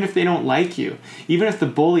 Even if they don't like you, even if the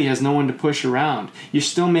bully has no one to push around, you're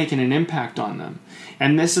still making an impact on them.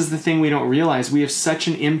 And this is the thing we don't realize. We have such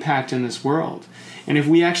an impact in this world. And if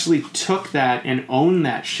we actually took that and owned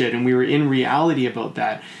that shit and we were in reality about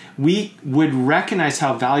that, we would recognize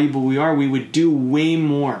how valuable we are. We would do way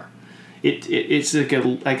more. It's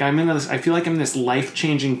like I'm in this. I feel like I'm in this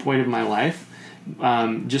life-changing point of my life,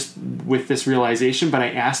 just with this realization. But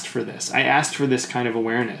I asked for this. I asked for this kind of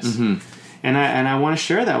awareness, and I want to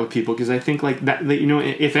share that with people because I think like that.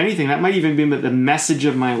 If anything, that might even be the message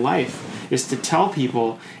of my life. Is to tell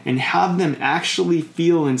people and have them actually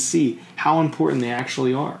feel and see how important they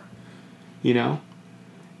actually are. You know?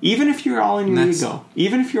 Even if you're all in your ego,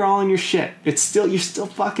 even if you're all in your shit, you're still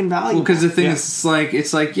fucking valuable. Well, because the thing is,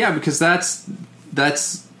 it's like, yeah, because that's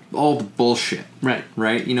all the bullshit. Right.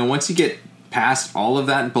 Right? You know, once you get past all of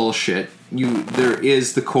that bullshit, there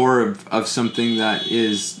is the core of something that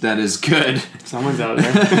is good. Someone's out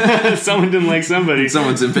there. Someone didn't like somebody.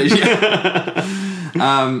 Someone's impatient.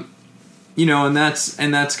 Yeah. You know, and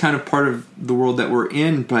that's kind of part of the world that we're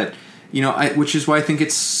in, but you know, which is why I think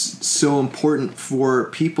it's so important for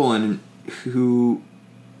people who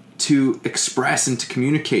to express and to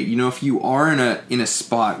communicate. You know, if you are in a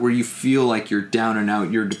spot where you feel like you're down and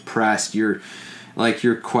out, you're depressed, you're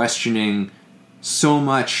questioning so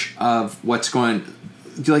much of what's going,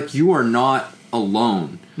 like you are not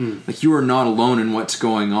alone. Like you are not alone in what's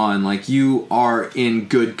going on. Like you are in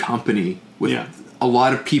good company with a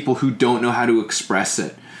lot of people who don't know how to express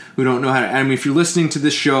it, who don't know how to... I mean, if you're listening to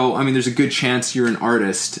this show, I mean, there's a good chance you're an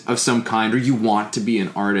artist of some kind, or you want to be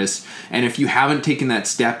an artist. And if you haven't taken that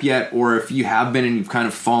step yet, or if you have been and you've kind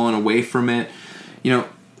of fallen away from it, you know,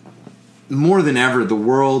 more than ever, the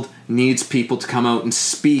world needs people to come out and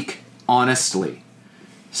speak honestly.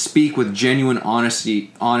 Speak with genuine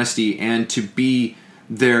honesty, and to be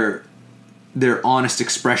their honest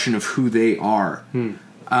expression of who they are.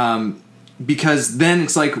 Because then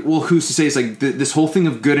it's like, well, who's to say? It's like this whole thing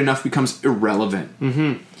of good enough becomes irrelevant.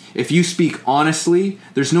 If you speak honestly,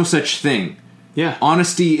 there's no such thing. Yeah,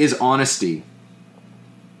 honesty is honesty.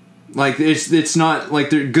 Like it's not like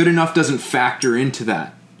good enough doesn't factor into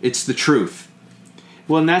that. It's the truth.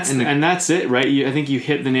 Well, and that's it, right? I think you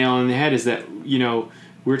hit the nail on the head. Is that, you know,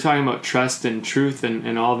 we're talking about trust and truth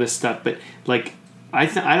and all this stuff, but like I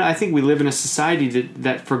think we live in a society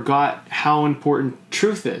that forgot how important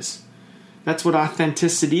truth is. That's what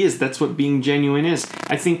authenticity is. That's what being genuine is.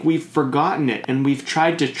 I think we've forgotten it, and we've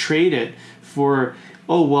tried to trade it for,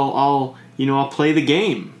 oh, well, I'll play the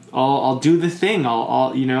game. I'll do the thing.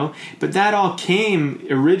 But that all came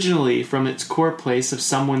originally from its core place of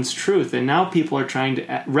someone's truth, and now people are trying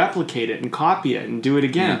to replicate it and copy it and do it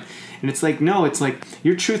again. Yeah. And it's like, no, it's like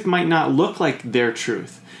your truth might not look like their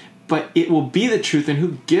truth, but it will be the truth, and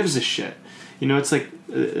who gives a shit? It's like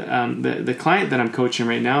the client that I'm coaching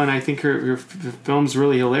right now, and I think her film's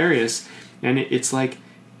really hilarious, and it's like,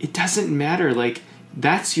 it doesn't matter. Like,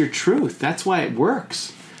 that's your truth. That's why it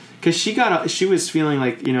works. Because she was feeling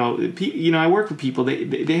like, I work with people,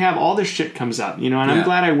 they have all this shit comes up, and I'm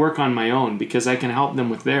glad I work on my own because I can help them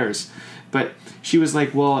with theirs. But she was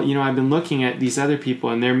like, well, I've been looking at these other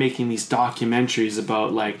people, and they're making these documentaries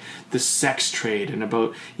about, like, the sex trade and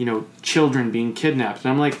about, children being kidnapped.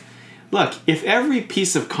 And I'm like, look, if every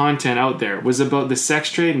piece of content out there was about the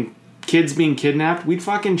sex trade and kids being kidnapped, we'd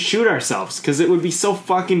fucking shoot ourselves because it would be so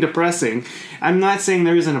fucking depressing. I'm not saying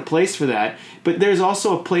there isn't a place for that, but there's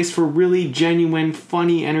also a place for really genuine,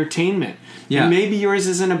 funny entertainment. Yeah. And maybe yours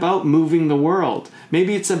isn't about moving the world.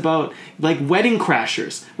 Maybe it's about, like, Wedding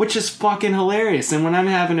Crashers, which is fucking hilarious. And when I'm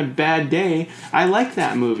having a bad day, I like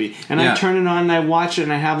that movie. And I turn it on and I watch it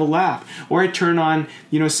and I have a laugh. Or I turn on,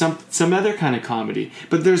 some other kind of comedy.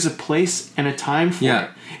 But there's a place and a time for it.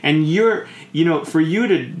 And for you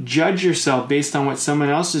to judge yourself based on what someone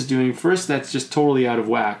else is doing, first, that's just totally out of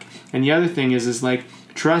whack. And the other thing is like,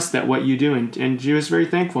 trust that what you do. And she was very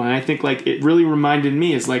thankful. And I think, like, it really reminded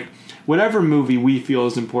me is, like, whatever movie we feel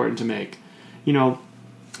is important to make.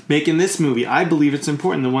 Making this movie, I believe it's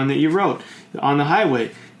important, the one that you wrote, On the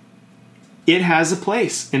Highway. It has a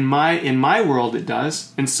place. In my world, it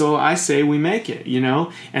does. And so I say we make it,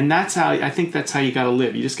 And I think that's how you got to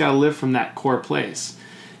live. You just got to live from that core place,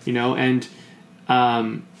 And,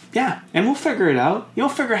 and we'll figure it out. You'll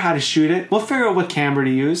figure out how to shoot it. We'll figure out what camera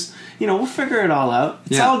to use. We'll figure it all out.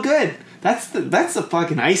 It's all good. That's the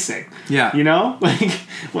fucking icing. Yeah. Like,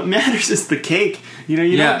 what matters is the cake. You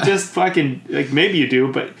don't just fucking, like, maybe you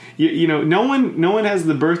do, but no one has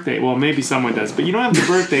the birthday. Well, maybe someone does, but you don't have the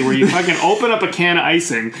birthday where you fucking open up a can of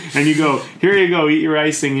icing and you go, here you go, eat your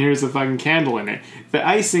icing. Here's a fucking candle in it. The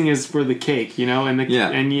icing is for the cake,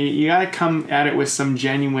 and you got to come at it with some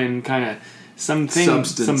genuine kind of something,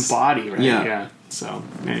 substance, some body, right? Yeah. So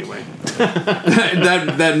anyway,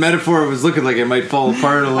 that metaphor was looking like it might fall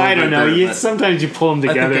apart a little bit. I don't know. Sometimes you pull them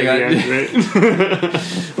together at the end,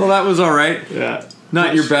 right? Well, that was all right. Yeah.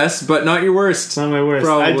 Not your best, but not your worst. It's not my worst.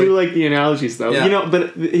 Probably. I do like the analogies, though. Yeah.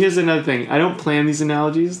 But here's another thing. I don't plan these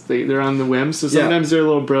analogies. They're on the whim. So sometimes they're a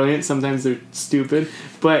little brilliant. Sometimes they're stupid.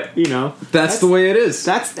 But, That's the way it is.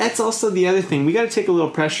 That's also the other thing. We got to take a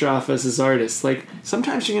little pressure off us as artists. Like,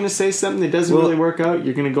 sometimes you're going to say something that doesn't really work out.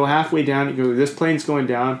 You're going to go halfway down. You go, this plane's going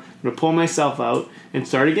down. I'm going to pull myself out and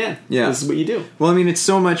start again. Yeah. This is what you do. Well, I mean, it's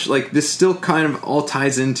so much like this still kind of all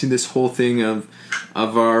ties into this whole thing of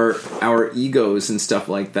our egos and stuff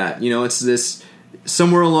like that. It's this,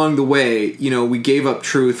 somewhere along the way, we gave up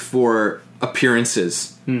truth for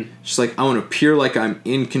appearances. Just like, I want to appear like I'm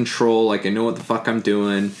in control, like I know what the fuck I'm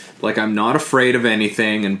doing, like I'm not afraid of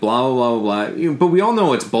anything, and blah blah blah blah. But we all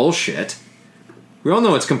know it's bullshit. We all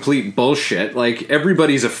know it's complete bullshit. Like,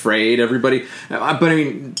 everybody's afraid. But I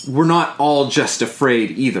mean, we're not all just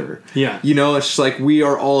afraid either. Yeah. It's just like we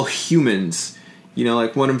are all humans.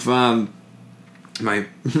 Like one of my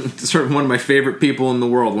sort of one of my favorite people in the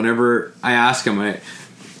world. Whenever I ask him,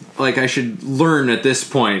 I should learn at this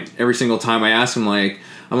point every single time I ask him.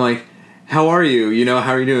 I'm like, how are you?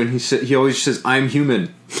 How are you doing? He always says, I'm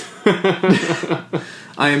human.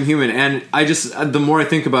 I am human. And the more I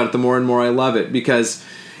think about it, the more and more I love it, because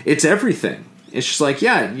it's everything. It's just like,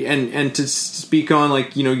 and to speak on,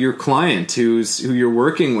 like, your client who you're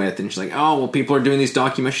working with, and she's like, oh, well, people are doing these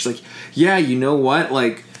documentaries. She's like, yeah, you know what?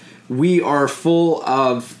 Like, we are full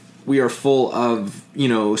of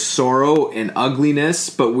sorrow and ugliness,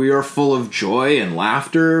 but we are full of joy and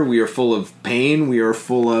laughter. We are full of pain. We are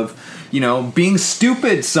full of, being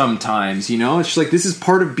stupid sometimes, It's just like, this is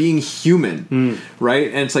part of being human, right?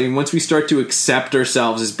 And it's like, once we start to accept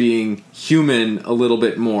ourselves as being human a little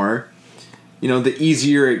bit more, the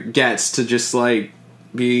easier it gets to just, like,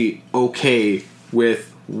 be okay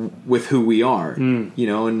with who we are,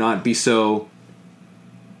 and not be so...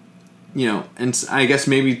 and I guess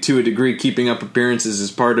maybe to a degree keeping up appearances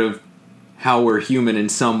is part of how we're human in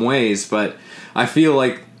some ways, but I feel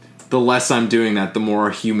like the less I'm doing that, the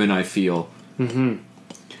more human I feel. Mm-hmm.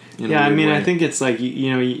 Yeah, I mean, I think it's like,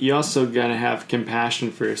 you also got to have compassion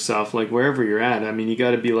for yourself, like, wherever you're at. I mean, you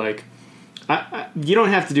got to be like, you don't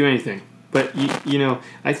have to do anything. But, you know,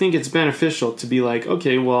 I think it's beneficial to be like,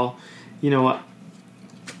 okay, well, you know what?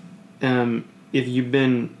 If you've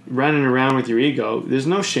been running around with your ego, there's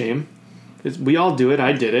no shame. We all do it.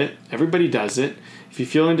 I did it. Everybody does it. If you're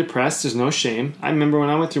feeling depressed, there's no shame. I remember when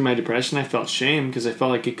I went through my depression, I felt shame because I felt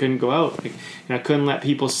like it couldn't go out. Like, and I couldn't let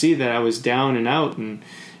people see that I was down and out. And,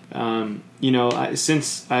 you know,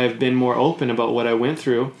 since I've been more open about what I went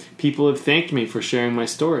through, people have thanked me for sharing my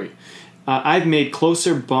story. I've made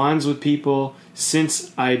closer bonds with people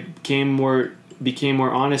since I became more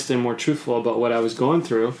honest and more truthful about what I was going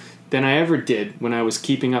through than I ever did when I was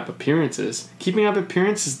keeping up appearances. Keeping up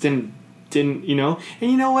appearances didn't, you know? And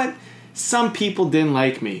you know what? Some people didn't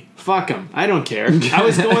like me. Fuck them. I don't care. I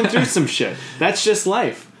was going through some shit. That's just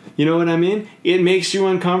life. You know what I mean? It makes you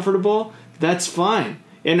uncomfortable. That's fine.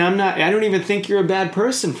 And I don't even think you're a bad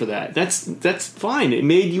person for that. That's fine. It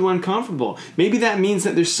made you uncomfortable. Maybe that means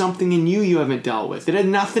that there's something in you haven't dealt with. It had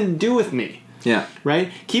nothing to do with me. Yeah.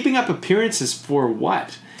 Right? Keeping up appearances for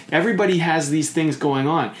what? Everybody has these things going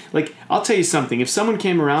on. Like, I'll tell you something. If someone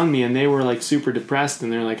came around me and they were like super depressed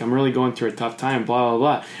and they're like, I'm really going through a tough time, blah, blah,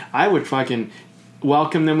 blah, I would fucking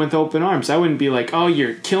welcome them with open arms. I wouldn't be like, oh,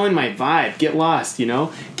 you're killing my vibe. Get lost, you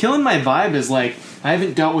know? Killing my vibe is like, I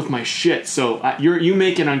haven't dealt with my shit, so you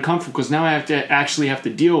make it uncomfortable because now I have to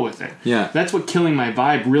deal with it. Yeah. That's what killing my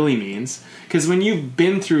vibe really means. Because when you've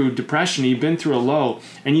been through depression, you've been through a low,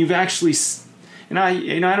 and you've actually... And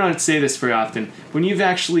I don't say this very often. When you've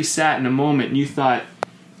actually sat in a moment and you thought,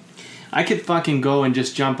 I could fucking go and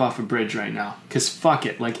just jump off a bridge right now. Because fuck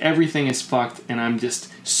it. Like, everything is fucked and I'm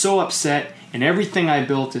just so upset and everything I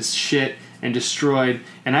built is shit and destroyed.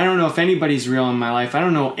 And I don't know if anybody's real in my life. I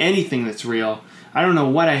don't know anything that's real. I don't know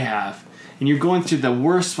what I have. And you're going through the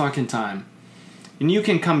worst fucking time. And you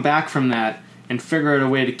can come back from that and figure out a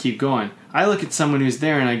way to keep going. I look at someone who's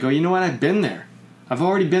there and I go, you know what? I've been there. I've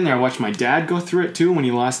already been there. I watched my dad go through it too when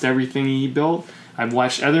he lost everything he built. I've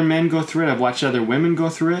watched other men go through it. I've watched other women go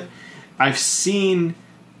through it. I've seen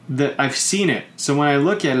it. So when I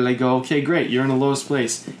look at it, I go, okay, great. You're in a lowest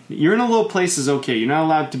place. You're in a low place is okay. You're not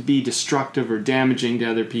allowed to be destructive or damaging to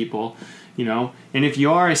other people, you know. And if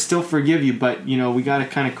you are, I still forgive you. But you know, we got to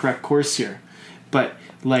kind of correct course here. But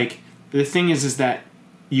like the thing is that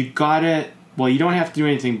you gotta. Well, you don't have to do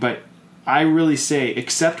anything, but I really say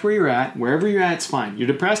accept where you're at. Wherever you're at, it's fine. You're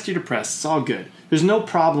depressed, it's all good. There's no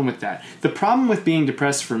problem with that. The problem with being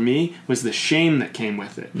depressed for me was the shame that came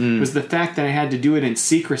with it. Was the fact that I had to do it in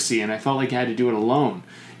secrecy and I felt like I had to do it alone.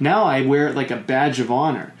 Now I wear it like a badge of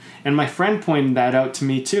honor. And my friend pointed that out to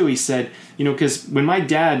me too. He said, you know, because when my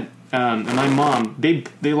dad and my mom,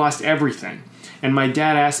 they lost everything. And my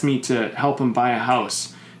dad asked me to help him buy a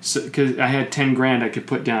house because I had 10 grand I could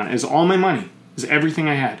put down. It was all my money. It was everything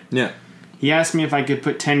I had. Yeah. He asked me if I could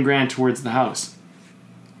put 10 grand towards the house.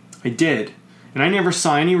 I did. And I never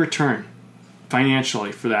saw any return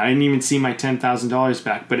financially for that. I didn't even see my $10,000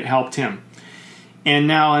 back, but it helped him. And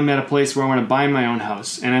now I'm at a place where I want to buy my own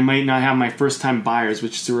house. And I might not have my first time buyers,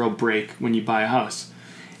 which is a real break when you buy a house.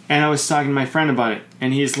 And I was talking to my friend about it.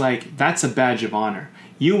 And he's like, that's a badge of honor.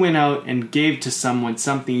 You went out and gave to someone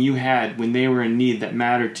something you had when they were in need that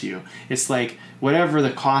mattered to you. It's like, whatever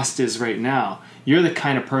the cost is right now, you're the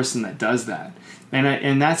kind of person that does that.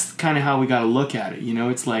 And that's kind of how we got to look at it. You know,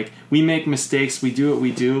 it's like we make mistakes, we do what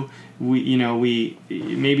we do.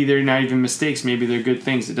 Maybe they're not even mistakes, maybe they're good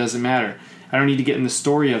things. It doesn't matter. I don't need to get in the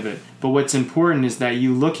story of it. But what's important is that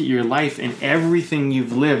you look at your life and everything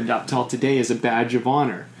you've lived up till today is a badge of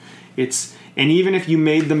honor. And even if you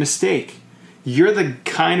made the mistake, you're the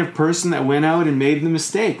kind of person that went out and made the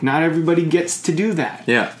mistake. Not everybody gets to do that.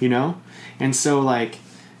 Yeah. You know? And so like,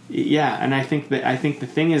 yeah, and I think the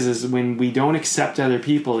thing is when we don't accept other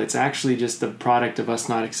people, it's actually just the product of us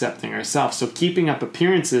not accepting ourselves. So keeping up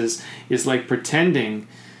appearances is like pretending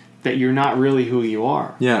that you're not really who you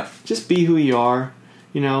are. Yeah. Just be who you are,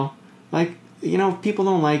 you know? Like, you know, if people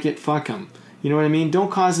don't like it, fuck them. You know what I mean?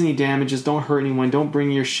 Don't cause any damages, don't hurt anyone, don't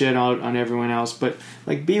bring your shit out on everyone else, but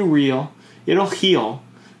like be real. It'll heal.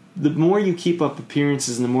 The more you keep up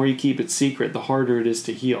appearances and the more you keep it secret, the harder it is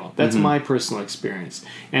to heal. That's my personal experience.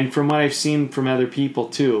 And from what I've seen from other people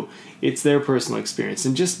too, it's their personal experience.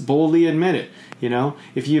 And just boldly admit it. You know,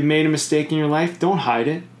 if you've made a mistake in your life, don't hide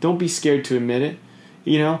it. Don't be scared to admit it.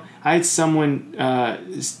 You know, I had someone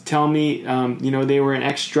tell me, you know, they were an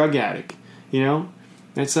ex-drug addict. You know,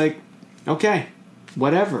 and it's like, okay,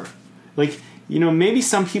 whatever. Like, you know, maybe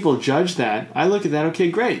some people judge that. I look at that, okay,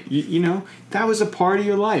 great. You know, that was a part of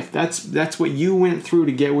your life. That's what you went through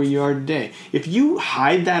to get where you are today. If you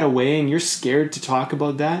hide that away and you're scared to talk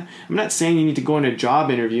about that, I'm not saying you need to go in a job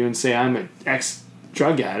interview and say I'm an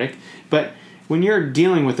ex-drug addict, but when you're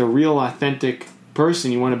dealing with a real authentic person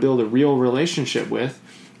you want to build a real relationship with,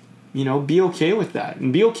 be okay with that.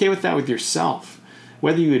 And be okay with that with yourself.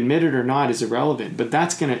 Whether you admit it or not is irrelevant. But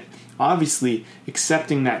that's going to, obviously,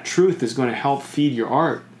 accepting that truth is going to help feed your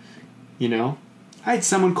art. I had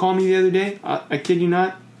someone call me the other day, I kid you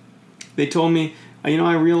not. They told me,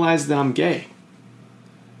 I realized that I'm gay.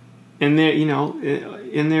 And they're,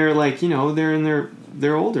 and they're like,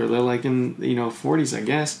 they're older. They're like in, 40s, I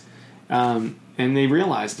guess. And they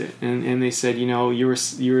realized it. And they said, you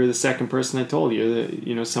were the second person I told. You're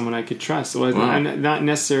the, someone I could trust. So not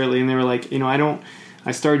necessarily. And they were like,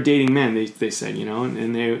 I started dating men, they said,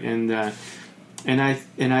 and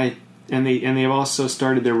they've also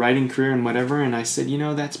started their writing career and whatever. And I said,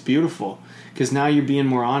 that's beautiful. Because now you're being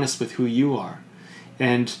more honest with who you are.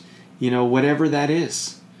 And, whatever that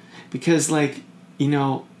is. Because,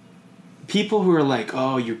 people who are like,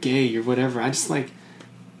 oh, you're gay, you're whatever. I just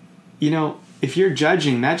if you're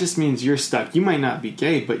judging, that just means you're stuck. You might not be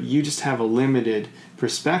gay, but you just have a limited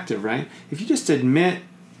perspective, right? If you just admit,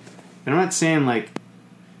 and I'm not saying,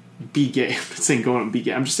 be gay. I'm not saying go out and be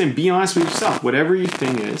gay. I'm just saying be honest with yourself. Whatever your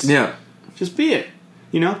thing is. Yeah. Just be it.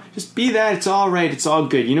 Just be that. It's all right. It's all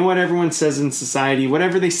good. You know what everyone says in society,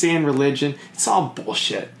 whatever they say in religion, it's all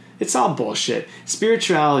bullshit. It's all bullshit.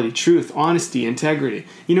 Spirituality, truth, honesty, integrity.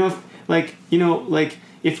 If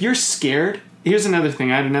you're scared, here's another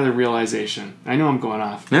thing. I had another realization. I know I'm going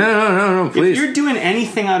off. No, please. If you're doing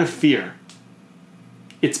anything out of fear,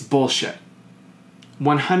 it's bullshit.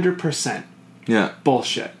 100%. Yeah.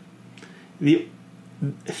 Bullshit. The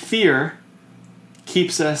fear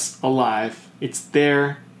keeps us alive. It's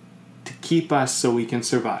there to keep us so we can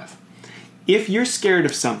survive. If you're scared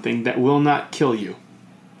of something that will not kill you,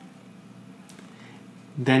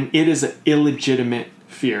 then it is an illegitimate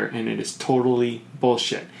fear and it is totally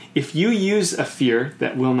bullshit. If you use a fear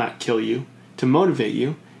that will not kill you to motivate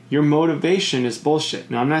you, your motivation is bullshit.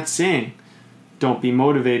 Now, I'm not saying don't be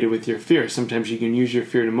motivated with your fear. Sometimes you can use your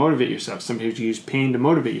fear to motivate yourself. Sometimes you use pain to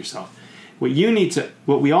motivate yourself. What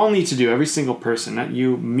we all need to do, every single person, not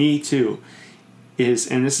you, me too, is,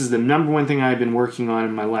 and this is the number one thing I've been working on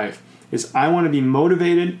in my life, is I want to be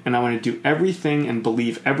motivated and I want to do everything and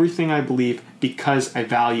believe everything I believe because I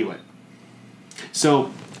value it.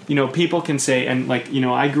 So, people can say, and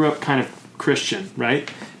I grew up kind of Christian, right?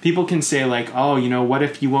 People can say what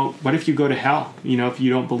if you go to hell, if you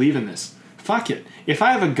don't believe in this? Fuck it. If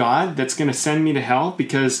I have a God that's going to send me to hell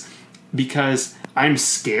because I'm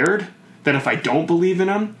scared that if I don't believe in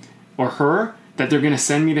him or her, that they're going to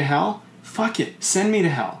send me to hell, fuck it. Send me to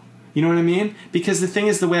hell. You know what I mean? Because the thing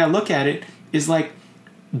is, the way I look at it is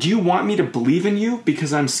do you want me to believe in you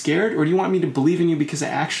because I'm scared, or do you want me to believe in you because I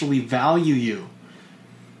actually value you?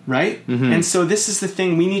 Right? Mm-hmm. And so this is the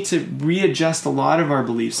thing. We need to readjust a lot of our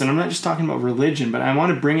beliefs. And I'm not just talking about religion, but I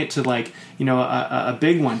want to bring it to a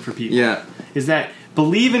big one for people. Yeah. Is that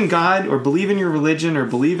believe in God or believe in your religion or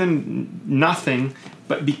believe in nothing,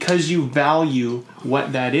 but because you value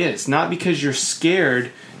what that is. Not because you're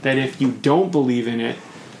scared that if you don't believe in it,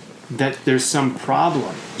 that there's some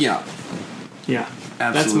problem. Yeah. Yeah.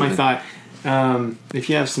 Absolutely. That's my thought. If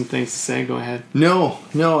you have some things to say, go ahead. No.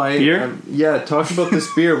 Beer? Talk about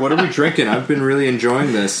this beer. What are we drinking? I've been really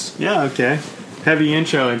enjoying this. Yeah, okay. Heavy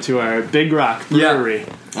intro into our Big Rock Brewery.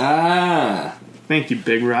 Yeah. Thank you,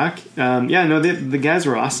 Big Rock. The guys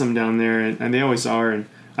were awesome down there, and they always are, and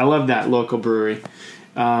I love that local brewery.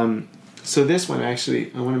 So this one,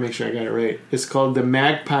 actually, I want to make sure I got it right. It's called the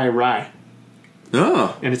Magpie Rye.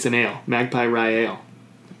 Oh. And it's an ale. Magpie Rye Ale.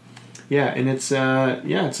 Yeah, and it's a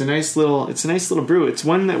nice little brew. It's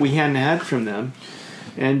one that we hadn't had from them,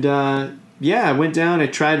 and I went down, I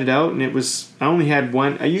tried it out, and I only had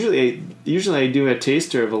one. I usually do a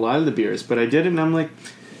taster of a lot of the beers, but I did it, and I'm like,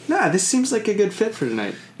 nah, this seems like a good fit for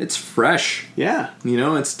tonight. It's fresh. Yeah,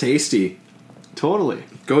 it's tasty. Totally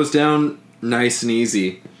Goes down nice and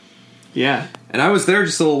easy. Yeah, and I was there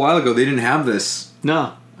just a little while ago. They didn't have this.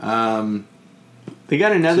 No. They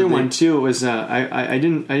got another one too. It was I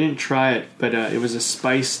didn't try it, but it was a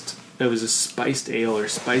spiced ale or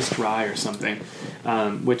spiced rye or something,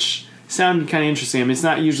 which sounded kind of interesting. I mean, it's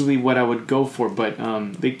not usually what I would go for, but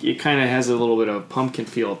it kind of has a little bit of a pumpkin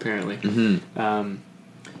feel apparently. Mm-hmm.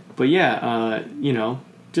 But yeah,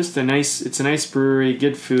 just it's a nice brewery,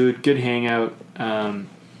 good food, good hangout.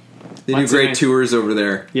 They do great tours over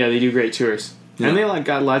there. Yeah, they do great tours, and they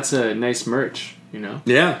got lots of nice merch.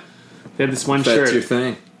 Yeah. They had this one shirt. That's your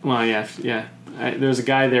thing. Well, yeah. There was a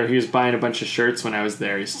guy there. He was buying a bunch of shirts when I was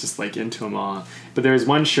there. He's just into them all. But there was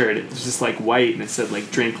one shirt. It was just white, and it said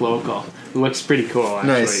 "Drink Local." It looks pretty cool,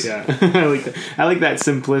 actually. Nice. Yeah, I like that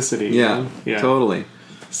simplicity. Yeah, Yeah, totally.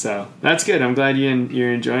 So that's good. I'm glad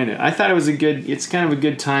you're enjoying it. I thought it's kind of a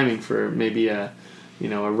good timing for maybe a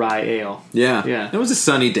rye ale. Yeah. Yeah. It was a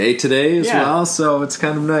sunny day today as well, so it's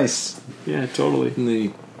kind of nice. Yeah, totally. And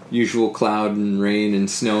the usual cloud and rain and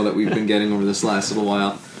snow that we've been getting over this last little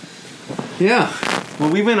while. Yeah.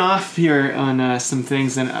 Well, we went off here on some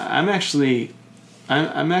things, and I'm actually,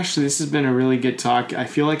 this has been a really good talk. I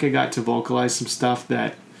feel like I got to vocalize some stuff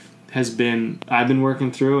that I've been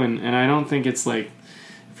working through, and I don't think it's like,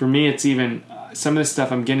 for me, it's even some of the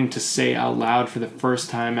stuff I'm getting to say out loud for the first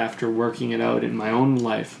time after working it out in my own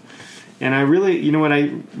life. And I really, what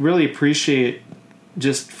I really appreciate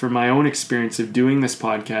just for my own experience of doing this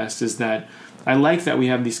podcast is that I like that we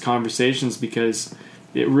have these conversations because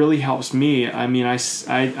it really helps me. I mean, I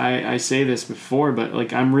say this before, but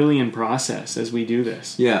like I'm really in process as we do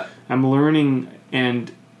this. Yeah. I'm learning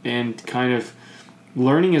and kind of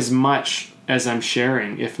learning as much as I'm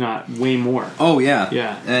sharing, if not way more. Oh, yeah.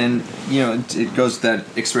 Yeah. And, it goes to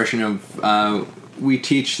that expression of we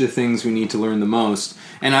teach the things we need to learn the most.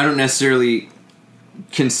 And I don't necessarily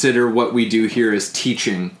consider what we do here as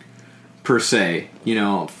teaching, per se.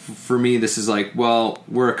 For me, this is like, well,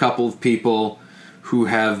 we're a couple of people who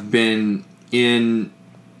have been in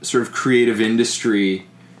sort of creative industry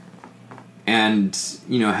and,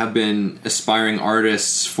 have been aspiring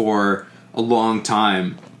artists for a long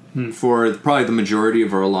time. For probably the majority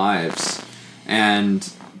of our lives, and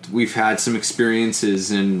we've had some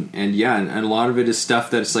experiences, and a lot of it is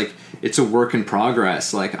stuff that's like it's a work in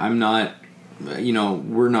progress. Like I'm not,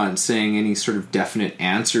 we're not saying any sort of definite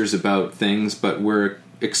answers about things, but we're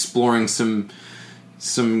exploring some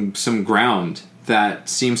ground that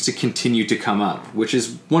seems to continue to come up, which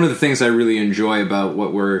is one of the things I really enjoy about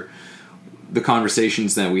the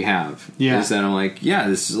conversations that we have. Yeah, is that I'm like,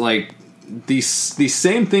 this is like. These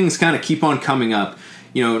same things kind of keep on coming up,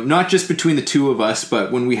 not just between the two of us, but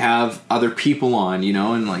when we have other people on,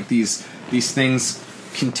 and like these things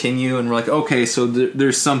continue, and we're like, okay, so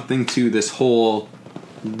there's something to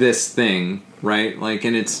this thing, right? Like,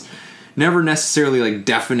 and it's never necessarily like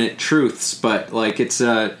definite truths, but like it's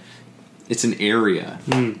an area,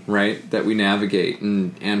 right, that we navigate,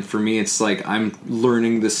 and for me, it's like I'm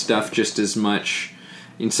learning this stuff just as much,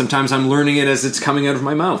 and sometimes I'm learning it as it's coming out of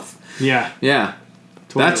my mouth. Yeah.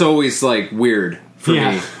 Totally. That's always like weird for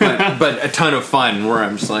me, but a ton of fun where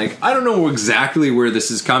I'm just like, I don't know exactly where this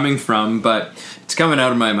is coming from, but it's coming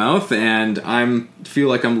out of my mouth and feel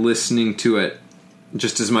like I'm listening to it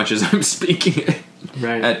just as much as I'm speaking it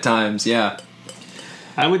at times. Yeah.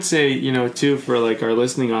 I would say, too, for like our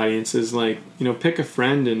listening audience is like, pick a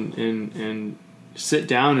friend and sit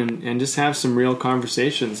down and just have some real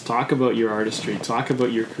conversations. Talk about your artistry, talk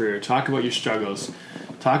about your career, talk about your struggles.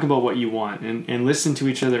 Talk about what you want and listen to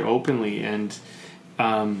each other openly and,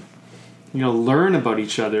 learn about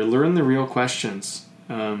each other. Learn the real questions.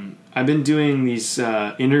 I've been doing these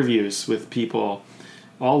interviews with people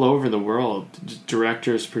all over the world,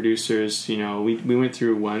 directors, producers. We went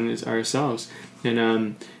through one ourselves, and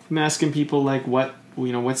I'm asking people like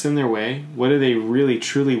what's in their way, what do they really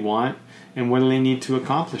truly want, and what do they need to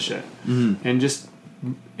accomplish it, and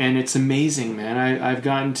it's amazing, man. I've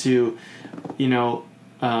gotten to,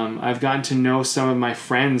 I've gotten to know some of my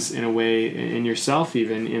friends in a way, and yourself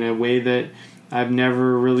even, in a way that I've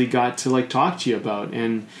never really got to like talk to you about.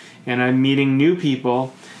 And I'm meeting new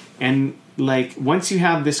people, and like once you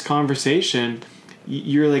have this conversation,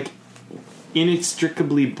 you're like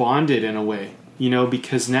inextricably bonded in a way,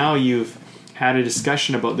 because now you've had a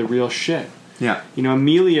discussion about the real shit. Yeah.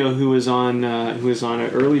 Emilio, who was on an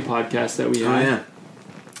early podcast that we had.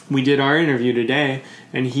 We did our interview today,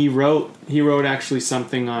 and he wrote actually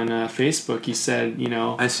something on Facebook. He said,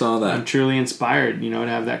 I saw that. I'm truly inspired, to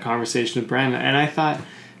have that conversation with Brandon. And I thought,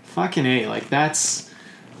 fucking A, like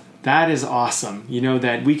that is awesome.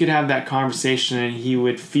 That we could have that conversation and he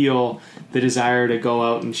would feel the desire to go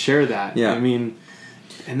out and share that. Yeah. I mean,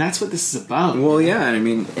 and that's what this is about. Well, yeah, I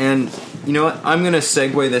mean, and you know what? I'm going to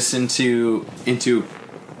segue this into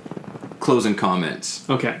closing comments.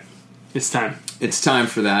 Okay. It's time. It's time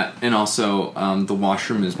for that, and also the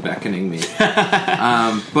washroom is beckoning me.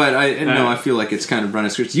 But I feel like it's kind of run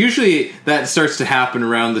its course. Usually that starts to happen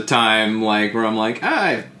around the time like where I'm like,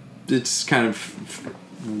 it's kind of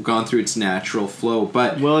gone through its natural flow.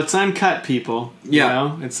 But well, it's uncut, people.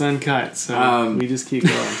 Yeah, it's uncut, so we just keep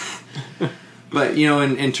going. But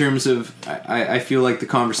in terms of, I feel like the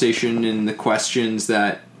conversation and the questions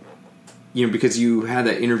that because you had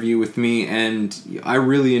that interview with me, and I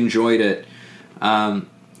really enjoyed it.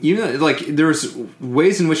 Like there was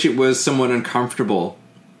ways in which it was somewhat uncomfortable,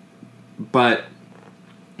 but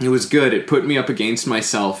it was good. It put me up against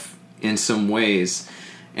myself in some ways,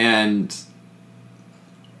 and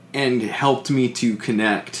helped me to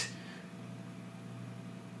connect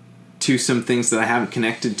to some things that I haven't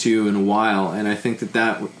connected to in a while. And I think that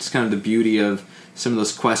that's kind of the beauty of some of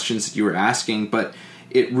those questions that you were asking, but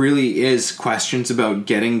it really is questions about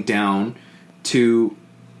getting down to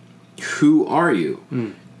who are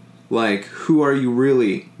you? Like, who are you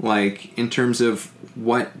really? Like, in terms of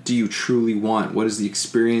what do you truly want? What is the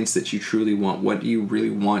experience that you truly want? What do you really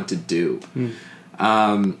want to do?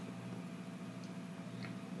 And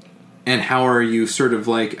how are you sort of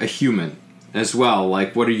like a human as well?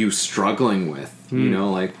 Like, what are you struggling with? You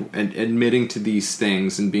know, like admitting to these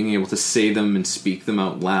things and being able to say them and speak them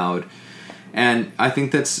out loud. And I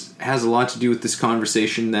think has a lot to do with this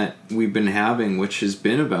conversation that we've been having, which has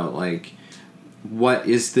been about, like, what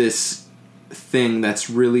is this thing that's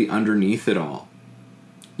really underneath it all?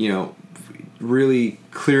 You know, really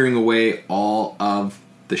clearing away all of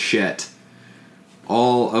the shit.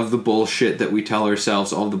 All of the bullshit that we tell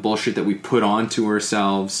ourselves, all of the bullshit that we put onto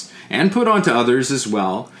ourselves and put onto others as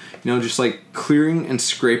well. You know, just like clearing and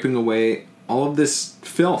scraping away all of this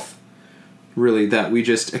filth, really, that we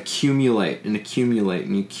just accumulate and accumulate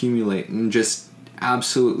and accumulate and just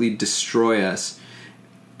absolutely destroy us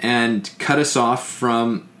and cut us off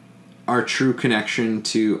from our true connection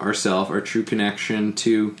to ourselves, our true connection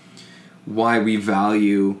to why we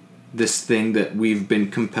value this thing that we've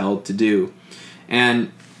been compelled to do.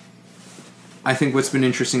 And I think what's been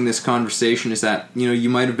interesting in this conversation is that, you know, you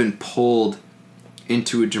might have been pulled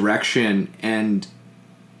into a direction and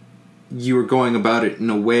you were going about it in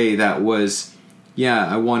a way that was, yeah,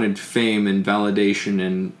 I wanted fame and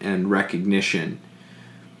validation and recognition.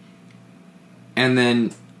 And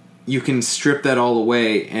then you can strip that all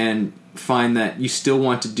away and find that you still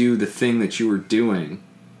want to do the thing that you were doing.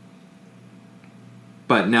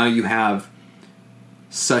 But now you have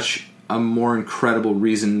such a more incredible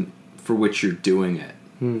reason for which you're doing it.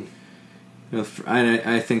 You know,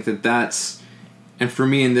 I think that's... And for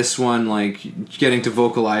me in this one, like, getting to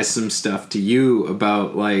vocalize some stuff to you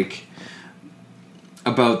about, like,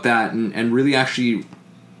 about that and really actually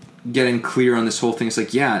getting clear on this whole thing. It's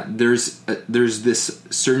like, yeah, there's this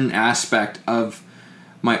certain aspect of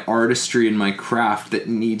my artistry and my craft that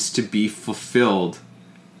needs to be fulfilled,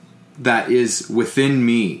 that is within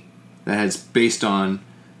me, that is based on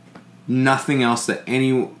nothing else that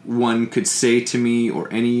anyone could say to me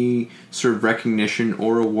or any sort of recognition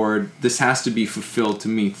or award. This has to be fulfilled to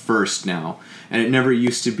me first now, and it never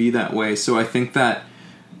used to be that way. So I think that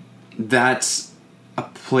that's a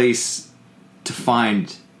place to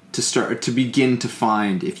find, to begin to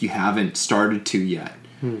find, if you haven't started to yet.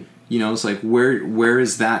 You know, it's like, where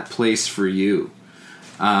is that place for you?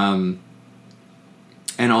 And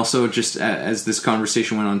also, just as this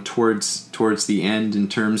conversation went on towards the end, in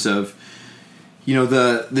terms of, you know,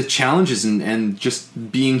 the challenges and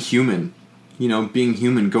just being human, you know, being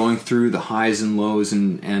human, going through the highs and lows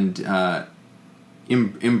and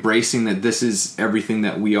embracing that this is everything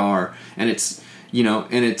that we are. And it's, you know,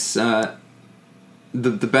 and it's the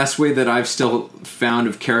best way that I've still found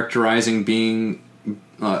of characterizing being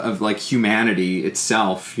of like humanity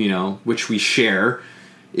itself, you know, which we share,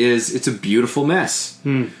 is it's a beautiful mess.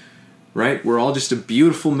 Right? We're all just a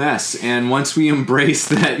beautiful mess. And once we embrace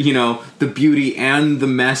that, you know, the beauty and the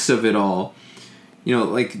mess of it all, you know,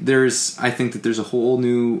 like I think that there's a whole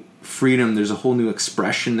new freedom, there's a whole new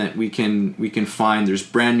expression that we can find. There's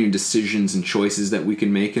brand new decisions and choices that we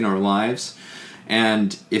can make in our lives.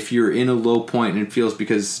 And if you're in a low point, and it feels,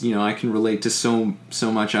 because, you know, I can relate to so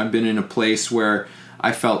much. I've been in a place where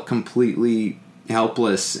I felt completely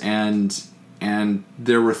helpless, and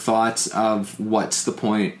there were thoughts of, what's the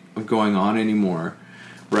point of going on anymore,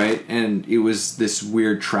 right? And it was this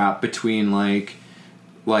weird trap between like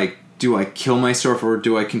do I kill myself or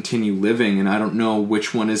do I continue living? And I don't know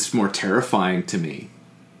which one is more terrifying to me,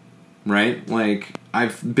 right? Like,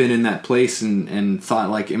 I've been in that place and thought,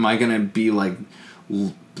 like, am I gonna be like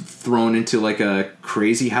thrown into like a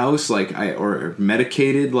crazy house, like or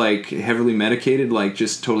medicated, like heavily medicated, like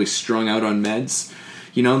just totally strung out on meds?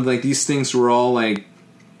 You know, like, these things were all like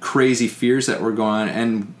crazy fears that were going on.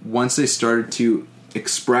 And once I started to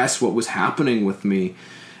express what was happening with me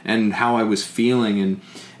and how I was feeling,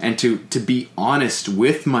 and to be honest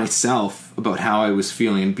with myself about how I was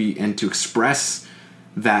feeling, and to express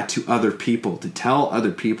that to other people, to tell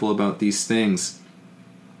other people about these things,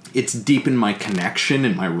 it's deepened my connection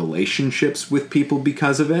and my relationships with people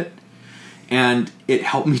because of it, and it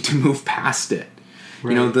helped me to move past it.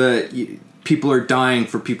 Right. You know, people are dying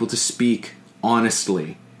for people to speak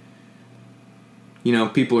honestly. You know,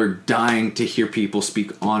 people are dying to hear people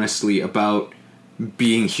speak honestly about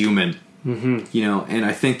being human, You know, and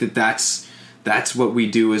I think that's what we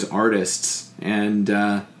do as artists. And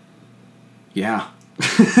yeah,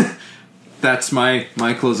 that's my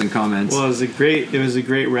closing comments. Well, it was a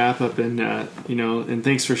great wrap up, and you know, and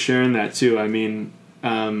thanks for sharing that too. I mean,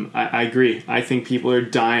 I agree. I think people are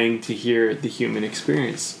dying to hear the human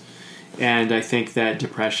experience, and I think that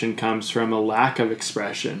depression comes from a lack of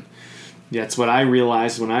expression. That's what I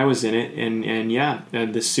realized when I was in it,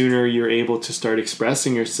 and the sooner you're able to start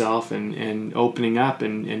expressing yourself and opening up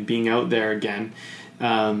and being out there again,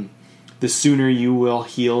 the sooner you will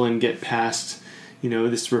heal and get past, you know,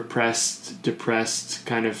 this repressed, depressed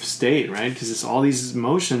kind of state, right? Because it's all these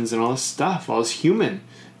emotions and all this stuff, all this human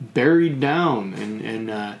buried down,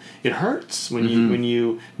 and it hurts when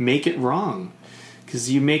you make it wrong, because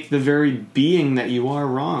you make the very being that you are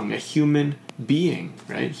wrong, a human being,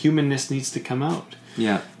 right? Humanness needs to come out.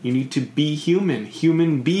 Yeah. You need to be human.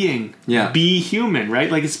 Human being. Yeah. Be human,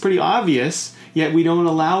 right? Like, it's pretty obvious, yet we don't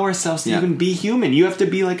allow ourselves to even be human. You have to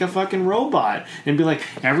be like a fucking robot and be like,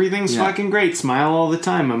 everything's fucking great. Smile all the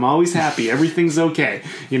time. I'm always happy. Everything's okay.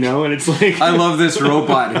 You know, and it's like... I love this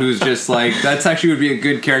robot who's just like, that's actually would be a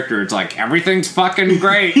good character. It's like, everything's fucking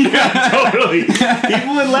great. Yeah, totally.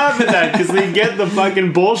 People would laugh at that because they get the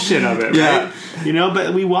fucking bullshit of it, right? You know,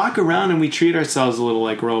 but we walk around and we treat ourselves a little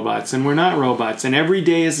like robots, and we're not robots, and every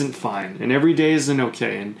day isn't fine, and every day isn't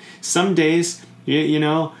okay, and some days, you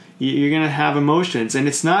know, you're going to have emotions, and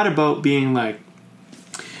it's not about being like,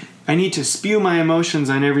 I need to spew my emotions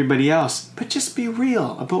on everybody else, but just be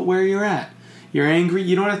real about where you're at. You're angry,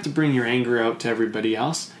 you don't have to bring your anger out to everybody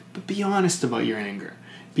else, but be honest about your anger.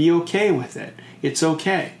 Be okay with it. It's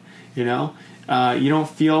okay, you know? You don't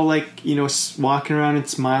feel like, you know, walking around and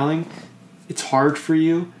smiling. It's hard for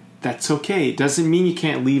you. That's okay. It doesn't mean you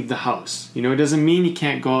can't leave the house. You know, it doesn't mean you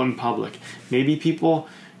can't go out in public. Maybe people,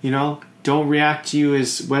 you know, don't react to you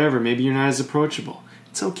as whatever. Maybe you're not as approachable.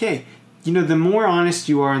 It's okay. You know, the more honest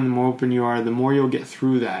you are and the more open you are, the more you'll get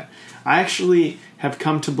through that. I actually have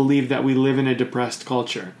come to believe that we live in a depressed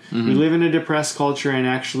culture. Mm-hmm. We live in a depressed culture, and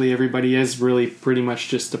actually everybody is really pretty much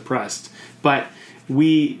just depressed. But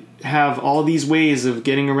we have all these ways of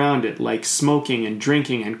getting around it, like smoking and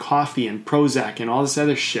drinking and coffee and Prozac and all this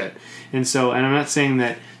other shit. And so, and I'm not saying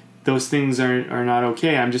that those things are not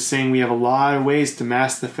okay. I'm just saying we have a lot of ways to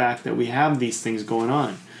mask the fact that we have these things going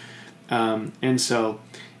on. And so,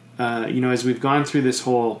 you know, as we've gone through this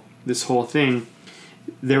whole thing,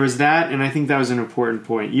 there was that, and I think that was an important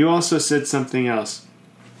point. You also said something else.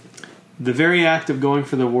 The very act of going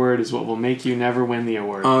for the award is what will make you never win the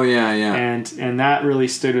award. Oh, yeah. And that really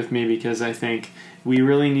stood with me, because I think we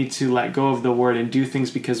really need to let go of the award and do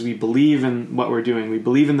things because we believe in what we're doing. We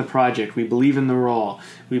believe in the project. We believe in the role.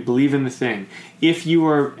 We believe in the thing. If you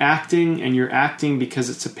are acting and you're acting because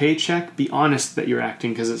it's a paycheck, be honest that you're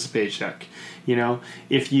acting because it's a paycheck. You know,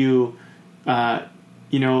 if you,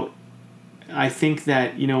 you know, I think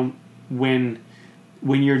that, you know, when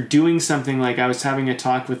you're doing something, like I was having a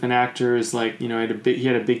talk with an actor who's like, you know, he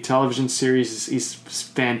had a big television series. He's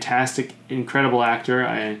fantastic, incredible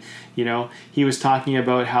actor. You know, he was talking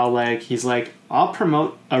about how, like, he's like, I'll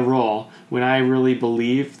promote a role when I really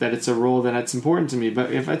believe that it's a role that's important to me.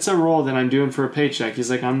 But if it's a role that I'm doing for a paycheck, he's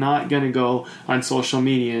like, I'm not going to go on social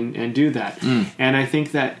media and do that. And I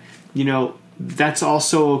think that, you know, that's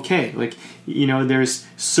also okay. Like, you know, there's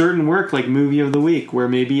certain work like Movie of the Week where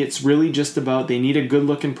maybe it's really just about they need a good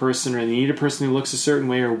looking person, or they need a person who looks a certain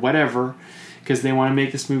way or whatever, because they want to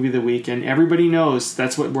make this movie of the week, and everybody knows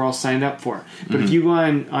that's what we're all signed up for. But if you go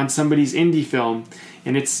on somebody's indie film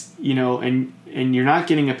and it's, you know, and you're not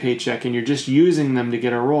getting a paycheck and you're just using them to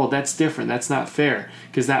get a role, that's different. That's not fair,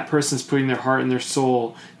 because that person's putting their heart and their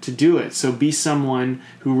soul to do it. So be someone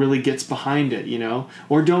who really gets behind it, you know,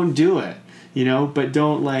 or don't do it. You know, but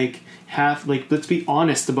don't let's be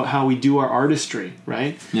honest about how we do our artistry,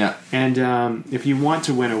 right? Yeah. And if you want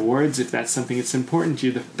to win awards, if that's something that's important to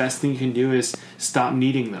you, the best thing you can do is stop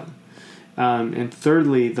needing them. And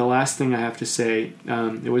thirdly, the last thing I have to say,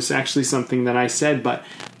 it was actually something that I said, but,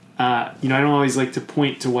 you know, I don't always like to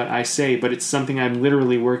point to what I say, but it's something I'm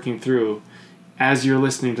literally working through as you're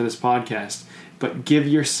listening to this podcast. But give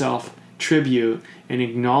yourself tribute and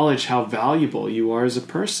acknowledge how valuable you are as a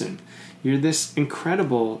person. You're this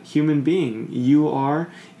incredible human being. You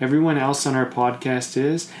are. Everyone else on our podcast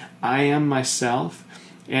is. I am myself.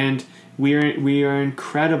 And we are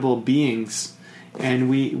incredible beings. And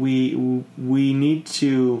we need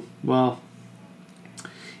to, well,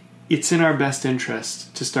 it's in our best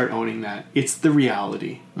interest to start owning that. It's the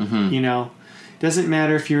reality. You know, doesn't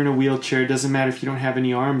matter if you're in a wheelchair. It doesn't matter if you don't have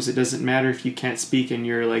any arms. It doesn't matter if you can't speak and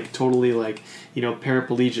you're like totally like, you know,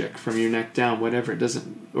 paraplegic from your neck down, whatever. It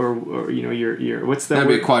doesn't, or you know, you're what's that That'd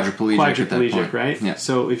word? be a quadriplegic at that Quadriplegic, point. right? Yeah.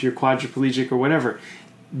 So if you're quadriplegic or whatever,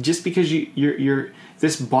 just because you're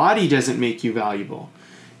this body doesn't make you valuable.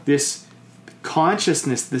 This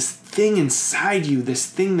consciousness, this thing inside you, this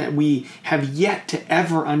thing that we have yet to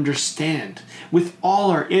ever understand, with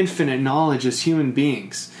all our infinite knowledge as human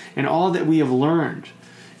beings and all that we have learned.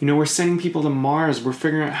 You know, we're sending people to Mars. We're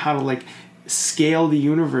figuring out how to like scale the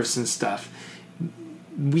universe and stuff.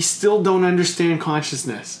 We still don't understand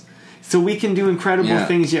consciousness. So we can do incredible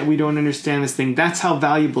things, yet we don't understand this thing. That's how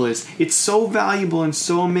valuable it is. It's so valuable and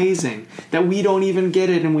so amazing that we don't even get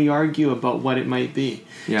it, and we argue about what it might be.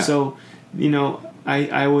 Yeah. So, you know,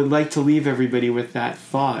 I would like to leave everybody with that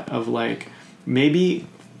thought of like, maybe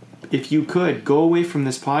if you could go away from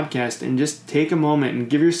this podcast and just take a moment and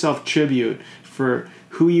give yourself tribute for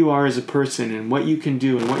who you are as a person and what you can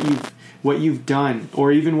do and what you've done,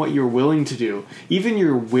 or even what you're willing to do, even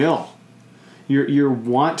your will. Your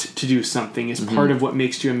want to do something is part of what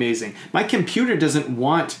makes you amazing. My computer doesn't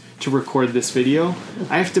want to record this video.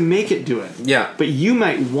 I have to make it do it. Yeah. But you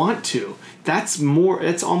might want to. That's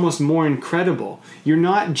almost more incredible. You're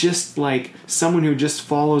not just like someone who just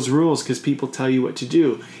follows rules because people tell you what to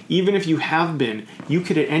do. Even if you have been, you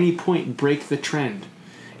could at any point break the trend.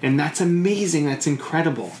 And that's amazing. That's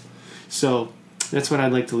incredible. So that's what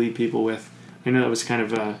I'd like to leave people with. I know that was kind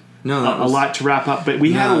of a lot to wrap up, but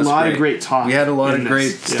we had a lot of great talk. We had a lot of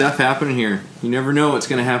great stuff happening here. You never know what's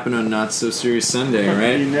going to happen on Not So Serious Sunday,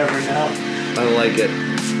 right? You never know. I like it.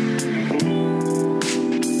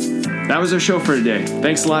 That was our show for today.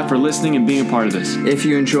 Thanks a lot for listening and being a part of this. If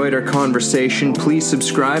you enjoyed our conversation, please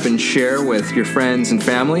subscribe and share with your friends and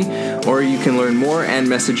family, or you can learn more and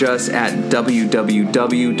message us at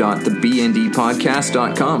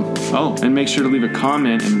www.thebndpodcast.com. Oh, and make sure to leave a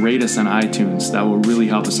comment and rate us on iTunes. That will really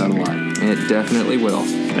help us out a lot. It definitely will.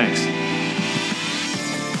 Thanks.